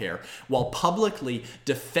health care while publicly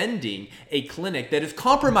defending a clinic that is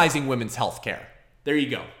compromising women's health care. There you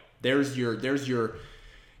go. There's your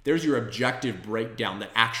objective breakdown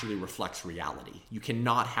that actually reflects reality. You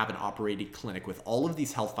cannot have an operating clinic with all of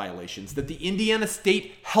these health violations that the Indiana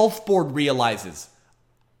State Health Board realizes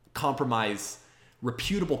compromise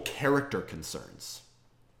reputable character concerns.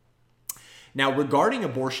 Now, regarding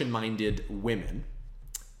abortion-minded women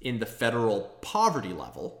in the federal poverty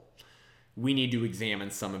level, we need to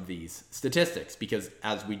examine some of these statistics because,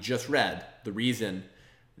 as we just read, the reason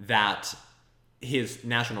that his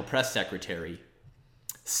national press secretary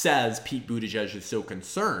says Pete Buttigieg is so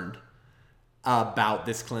concerned about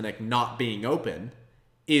this clinic not being open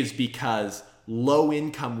is because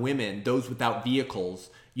low-income women, those without vehicles,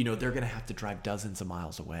 they're going to have to drive dozens of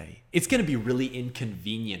miles away. It's going to be really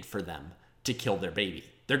inconvenient for them to kill their baby.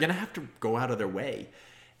 They're going to have to go out of their way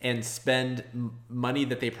and spend money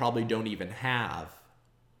that they probably don't even have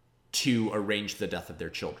to arrange the death of their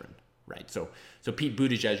children, right? So Pete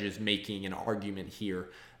Buttigieg is making an argument here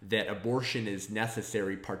that abortion is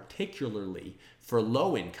necessary particularly for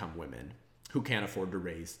low-income women who can't afford to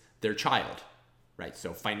raise their child, right?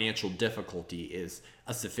 So financial difficulty is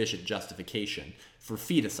a sufficient justification for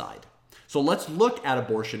feticide. So let's look at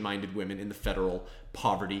abortion-minded women in the federal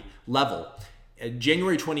poverty level. In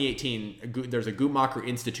January 2018, there's a Guttmacher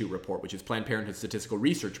Institute report, which is Planned Parenthood's statistical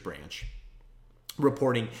research branch,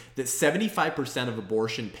 reporting that 75% of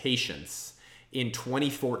abortion patients in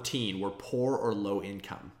 2014 were poor or low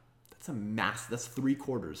income. That's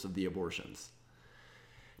 3/4 of the abortions.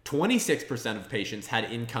 26% of patients had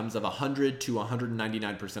incomes of 100 to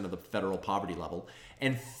 199% of the federal poverty level,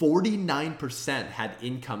 and 49% had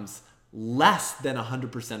incomes less than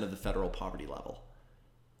 100% of the federal poverty level.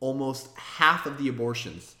 Almost half of the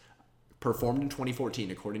abortions performed in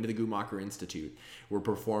 2014, according to the Guttmacher Institute, were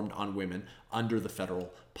performed on women under the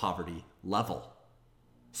federal poverty level.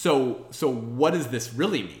 So what does this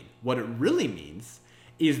really mean? What it really means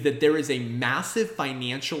is that there is a massive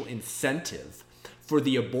financial incentive for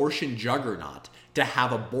the abortion juggernaut to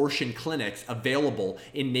have abortion clinics available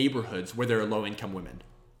in neighborhoods where there are low-income women.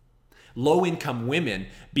 Low-income women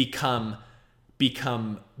become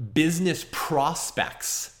business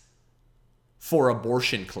prospects for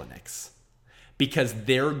abortion clinics because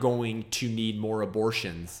they're going to need more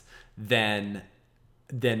abortions than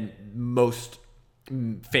most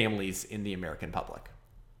families in the American public.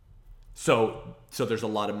 So there's a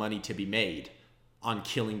lot of money to be made on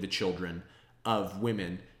killing the children of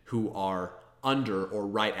women who are under or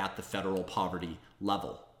right at the federal poverty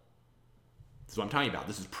level. This is what I'm talking about.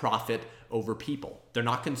 This is profit over people. They're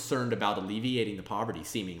not concerned about alleviating the poverty,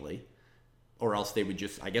 seemingly, or else they would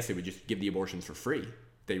just give the abortions for free.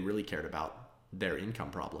 They really cared about their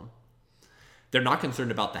income problem. They're not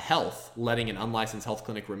concerned about the health, letting an unlicensed health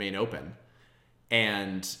clinic remain open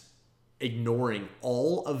and ignoring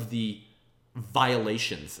all of the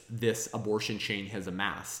violations this abortion chain has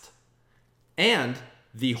amassed. And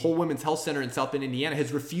the Whole Women's Health Center in South Bend, Indiana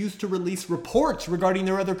has refused to release reports regarding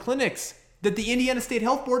their other clinics that the Indiana State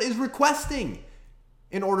Health Board is requesting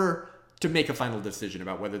in order to make a final decision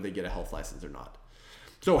about whether they get a health license or not.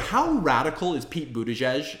 So how radical is Pete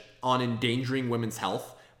Buttigieg on endangering women's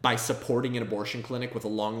health by supporting an abortion clinic with a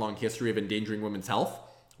long, long history of endangering women's health?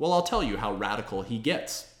 Well, I'll tell you how radical he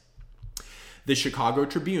gets. The Chicago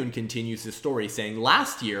Tribune continues his story saying,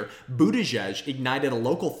 last year, Buttigieg ignited a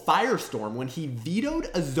local firestorm when he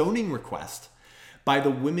vetoed a zoning request by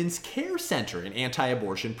the Women's Care Center, an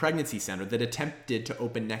anti-abortion pregnancy center that attempted to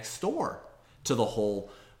open next door to the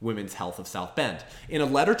Whole Women's Health of South Bend. In a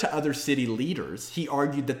letter to other city leaders, he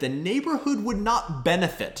argued that the neighborhood would not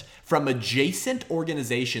benefit from adjacent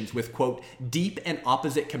organizations with, quote, deep and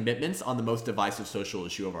opposite commitments on the most divisive social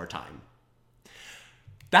issue of our time.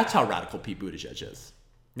 That's how radical Pete Buttigieg is.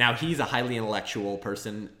 Now, he's a highly intellectual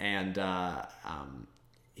person, and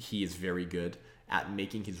he is very good at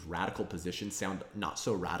making his radical position sound not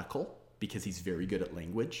so radical because he's very good at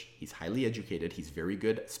language. He's highly educated. He's very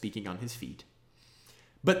good at speaking on his feet.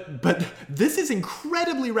 But this is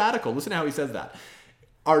incredibly radical. Listen to how he says that.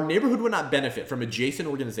 Our neighborhood would not benefit from adjacent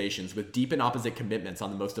organizations with deep and opposite commitments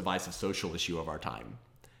on the most divisive social issue of our time.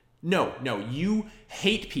 No, you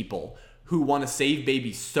hate people who want to save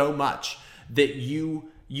babies so much that you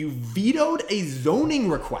you vetoed a zoning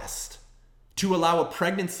request to allow a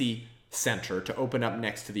pregnancy center to open up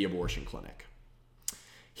next to the abortion clinic.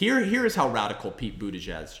 Here is how radical Pete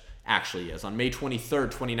Buttigieg actually is. On May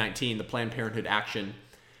 23rd, 2019, the Planned Parenthood Action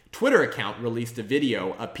Twitter account released a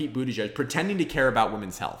video of Pete Buttigieg pretending to care about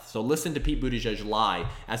women's health. So listen to Pete Buttigieg lie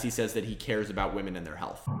as he says that he cares about women and their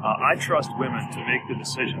health. I trust women to make the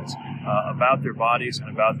decisions about their bodies and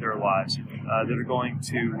about their lives that are going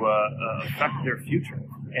to affect their future,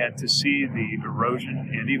 and to see the erosion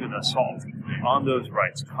and even assault on those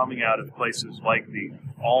rights coming out of places like the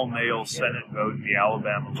all-male Senate vote in the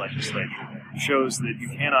Alabama legislature shows that you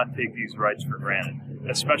cannot take these rights for granted,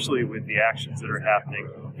 especially with the actions that are happening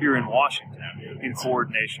here in Washington in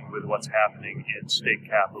coordination with what's happening in state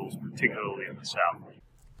capitals, particularly in the South.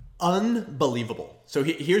 Unbelievable. So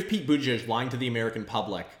here's Pete Buttigieg lying to the American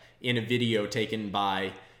public in a video taken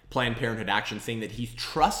by Planned Parenthood Action, saying that he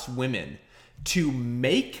trusts women to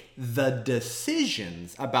make the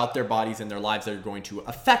decisions about their bodies and their lives that are going to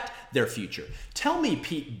affect their future. Tell me,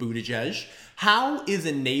 Pete Buttigieg, how is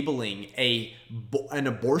enabling an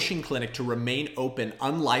abortion clinic to remain open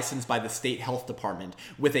unlicensed by the state health department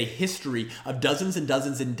with a history of dozens and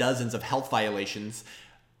dozens and dozens of health violations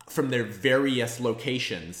from their various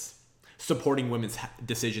locations supporting women's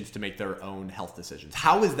decisions to make their own health decisions?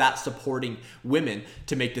 How is that supporting women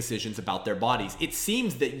to make decisions about their bodies? It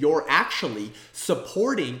seems that you're actually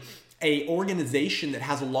supporting an organization that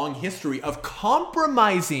has a long history of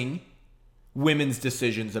compromising women's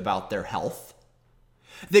decisions about their health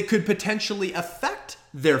that could potentially affect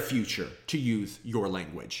their future, to use your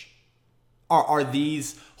language. Are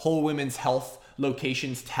these whole women's health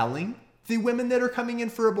locations telling the women that are coming in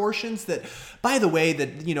for abortions that, by the way,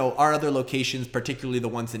 that, you know, our other locations, particularly the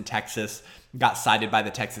ones in Texas, got cited by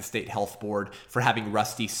the Texas State Health Board for having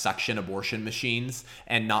rusty suction abortion machines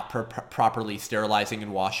and not properly sterilizing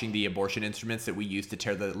and washing the abortion instruments that we use to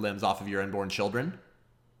tear the limbs off of your unborn children?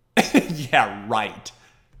 Yeah, right.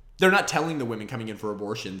 They're not telling the women coming in for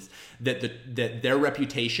abortions that that their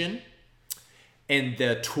reputation and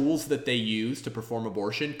the tools that they use to perform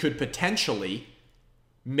abortion could potentially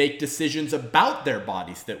make decisions about their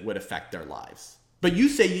bodies that would affect their lives. But you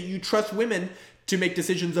say you trust women to make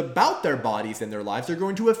decisions about their bodies and their lives that are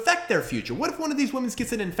going to affect their future. What if one of these women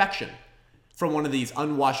gets an infection from one of these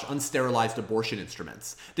unwashed, unsterilized abortion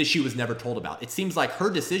instruments that she was never told about? It seems like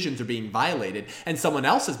her decisions are being violated and someone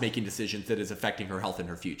else is making decisions that is affecting her health and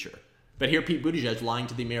her future. But here Pete Buttigieg lying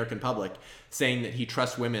to the American public, saying that he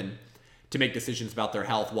trusts women to make decisions about their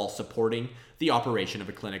health while supporting the operation of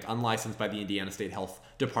a clinic unlicensed by the Indiana State Health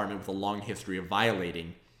Department with a long history of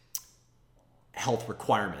violating health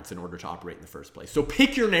requirements in order to operate in the first place. So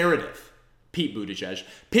pick your narrative, Pete Buttigieg.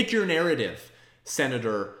 Pick your narrative,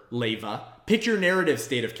 Senator Leyva. Pick your narrative,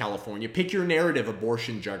 State of California. Pick your narrative,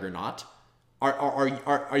 abortion juggernaut.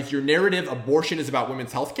 Is your narrative abortion is about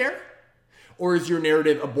women's health care? Or is your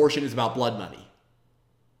narrative abortion is about blood money?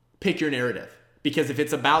 Pick your narrative. Because if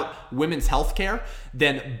it's about women's health care,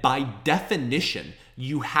 then by definition,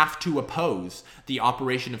 you have to oppose the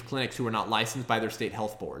operation of clinics who are not licensed by their state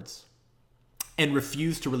health boards and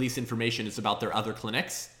refuse to release information about their other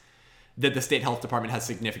clinics that the state health department has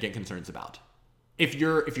significant concerns about. If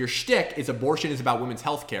your shtick is abortion is about women's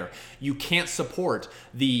health care, you can't support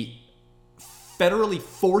the federally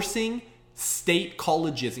forcing state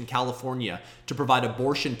colleges in California to provide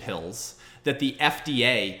abortion pills that the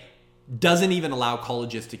FDA doesn't even allow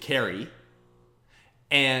colleges to carry,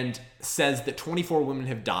 and says that 24 women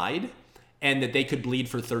have died and that they could bleed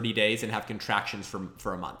for 30 days and have contractions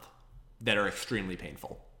for a month that are extremely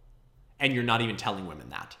painful. And you're not even telling women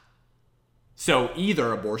that. So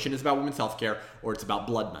either abortion is about women's health care or it's about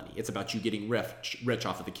blood money. It's about you getting rich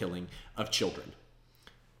off of the killing of children.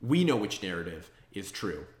 We know which narrative is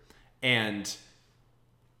true. And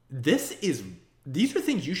these are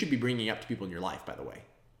things you should be bringing up to people in your life, by the way.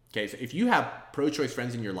 Okay, so if you have pro-choice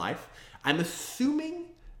friends in your life, I'm assuming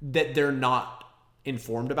that they're not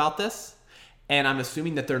informed about this, and I'm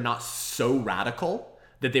assuming that they're not so radical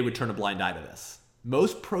that they would turn a blind eye to this.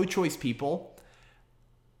 Most pro-choice people,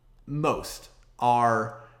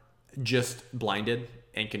 are just blinded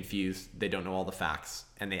and confused. They don't know all the facts,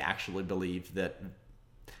 and they actually believe that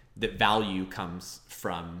value comes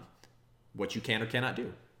from what you can or cannot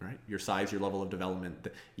do. Right? Your size, your level of development,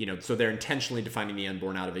 so they're intentionally defining the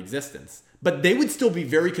unborn out of existence. But they would still be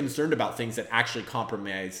very concerned about things that actually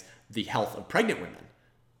compromise the health of pregnant women,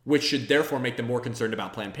 which should therefore make them more concerned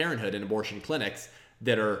about Planned Parenthood and abortion clinics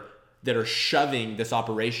that are shoving this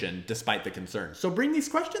operation despite the concerns. So bring these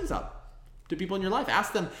questions up to people in your life.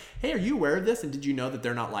 Ask them, hey, are you aware of this? And did you know that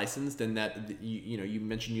they're not licensed? And that you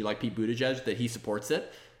mentioned you like Pete Buttigieg, that he supports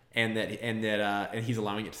it, and that he's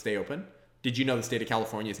allowing it to stay open. Did you know the state of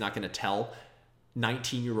California is not going to tell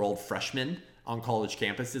 19-year-old freshmen on college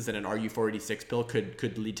campuses that an RU486 pill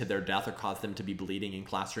could lead to their death or cause them to be bleeding in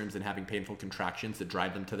classrooms and having painful contractions that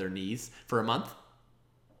drive them to their knees for a month?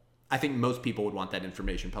 I think most people would want that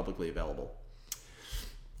information publicly available.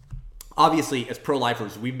 Obviously, as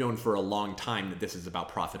pro-lifers, we've known for a long time that this is about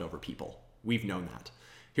profit over people. We've known that.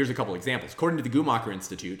 Here's a couple examples. According to the Gumacher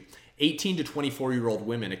Institute, 18 to 24-year-old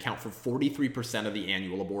women account for 43% of the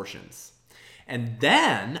annual abortions. And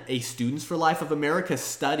then a Students for Life of America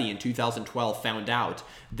study in 2012 found out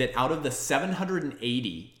that out of the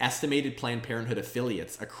 780 estimated Planned Parenthood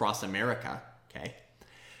affiliates across America,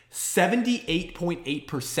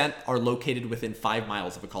 78.8% are located within 5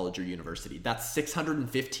 miles of a college or university. That's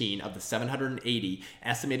 615 of the 780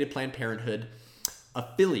 estimated Planned Parenthood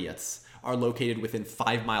affiliates are located within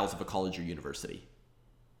 5 miles of a college or university.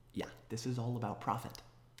 Yeah, this is all about profit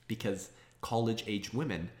because college-age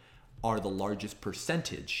women are the largest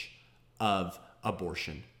percentage of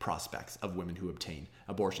abortion prospects, of women who obtain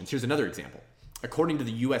abortions. Here's another example. According to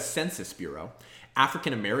the U.S. Census Bureau,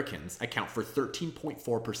 African Americans account for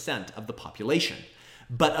 13.4% of the population,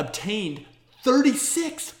 but obtained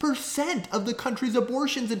 36% of the country's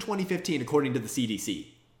abortions in 2015, according to the CDC.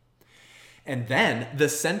 And then the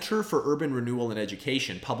Center for Urban Renewal and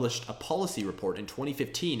Education published a policy report in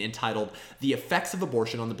 2015 entitled The Effects of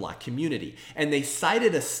Abortion on the Black Community. And they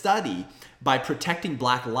cited a study by Protecting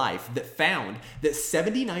Black Life that found that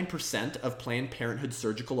 79% of Planned Parenthood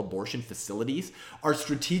surgical abortion facilities are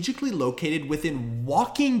strategically located within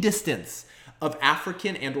walking distance of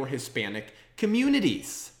African and or Hispanic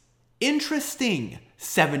communities. Interesting.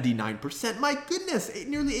 79%. My goodness,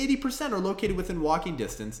 nearly 80% are located within walking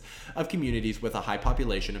distance of communities with a high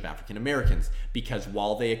population of African Americans, because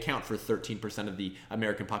while they account for 13% of the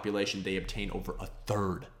American population, they obtain over a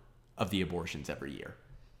third of the abortions every year.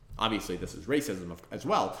 Obviously, this is racism as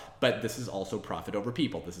well, but this is also profit over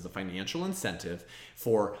people. This is a financial incentive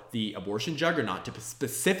for the abortion juggernaut to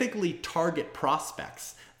specifically target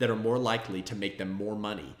prospects that are more likely to make them more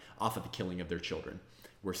money off of the killing of their children.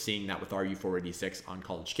 We're seeing that with RU486 on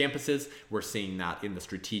college campuses. We're seeing that in the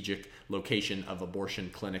strategic location of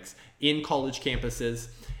abortion clinics in college campuses.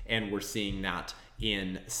 And we're seeing that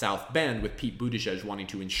in South Bend with Pete Buttigieg wanting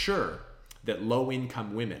to ensure that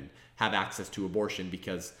low-income women have access to abortion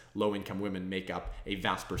because low-income women make up a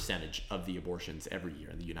vast percentage of the abortions every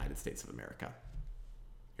year in the United States of America.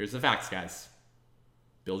 Here's the facts, guys.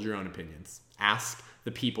 Build your own opinions. Ask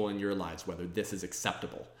the people in your lives whether this is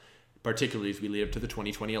acceptable, particularly as we lead up to the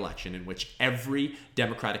 2020 election, in which every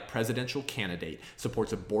Democratic presidential candidate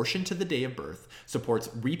supports abortion to the day of birth, supports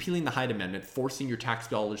repealing the Hyde Amendment, forcing your tax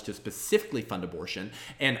dollars to specifically fund abortion,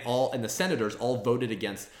 and the senators all voted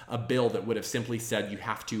against a bill that would have simply said you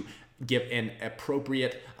have to give an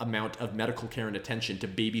appropriate amount of medical care and attention to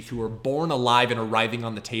babies who are born alive and arriving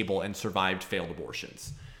on the table and survived failed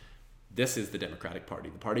abortions. This is the Democratic Party,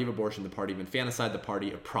 the party of abortion, the party of infanticide, the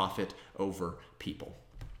party of profit over people.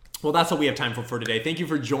 Well, that's all we have time for today. Thank you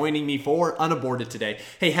for joining me for Unaborted today.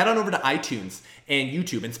 Hey, head on over to iTunes and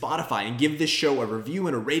YouTube and Spotify and give this show a review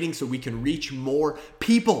and a rating so we can reach more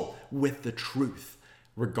people with the truth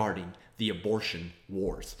regarding the abortion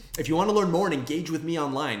wars. If you want to learn more and engage with me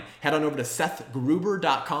online, head on over to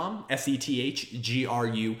SethGruber.com,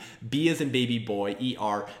 SethGru, B as in baby boy,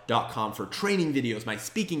 ER.com for training videos, my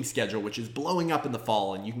speaking schedule, which is blowing up in the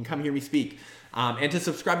fall, and you can come hear me speak. And to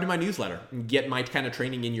subscribe to my newsletter and get my kind of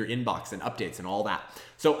training in your inbox and updates and all that.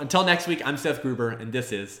 So until next week, I'm Seth Gruber, and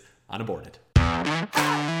this is Unaborted.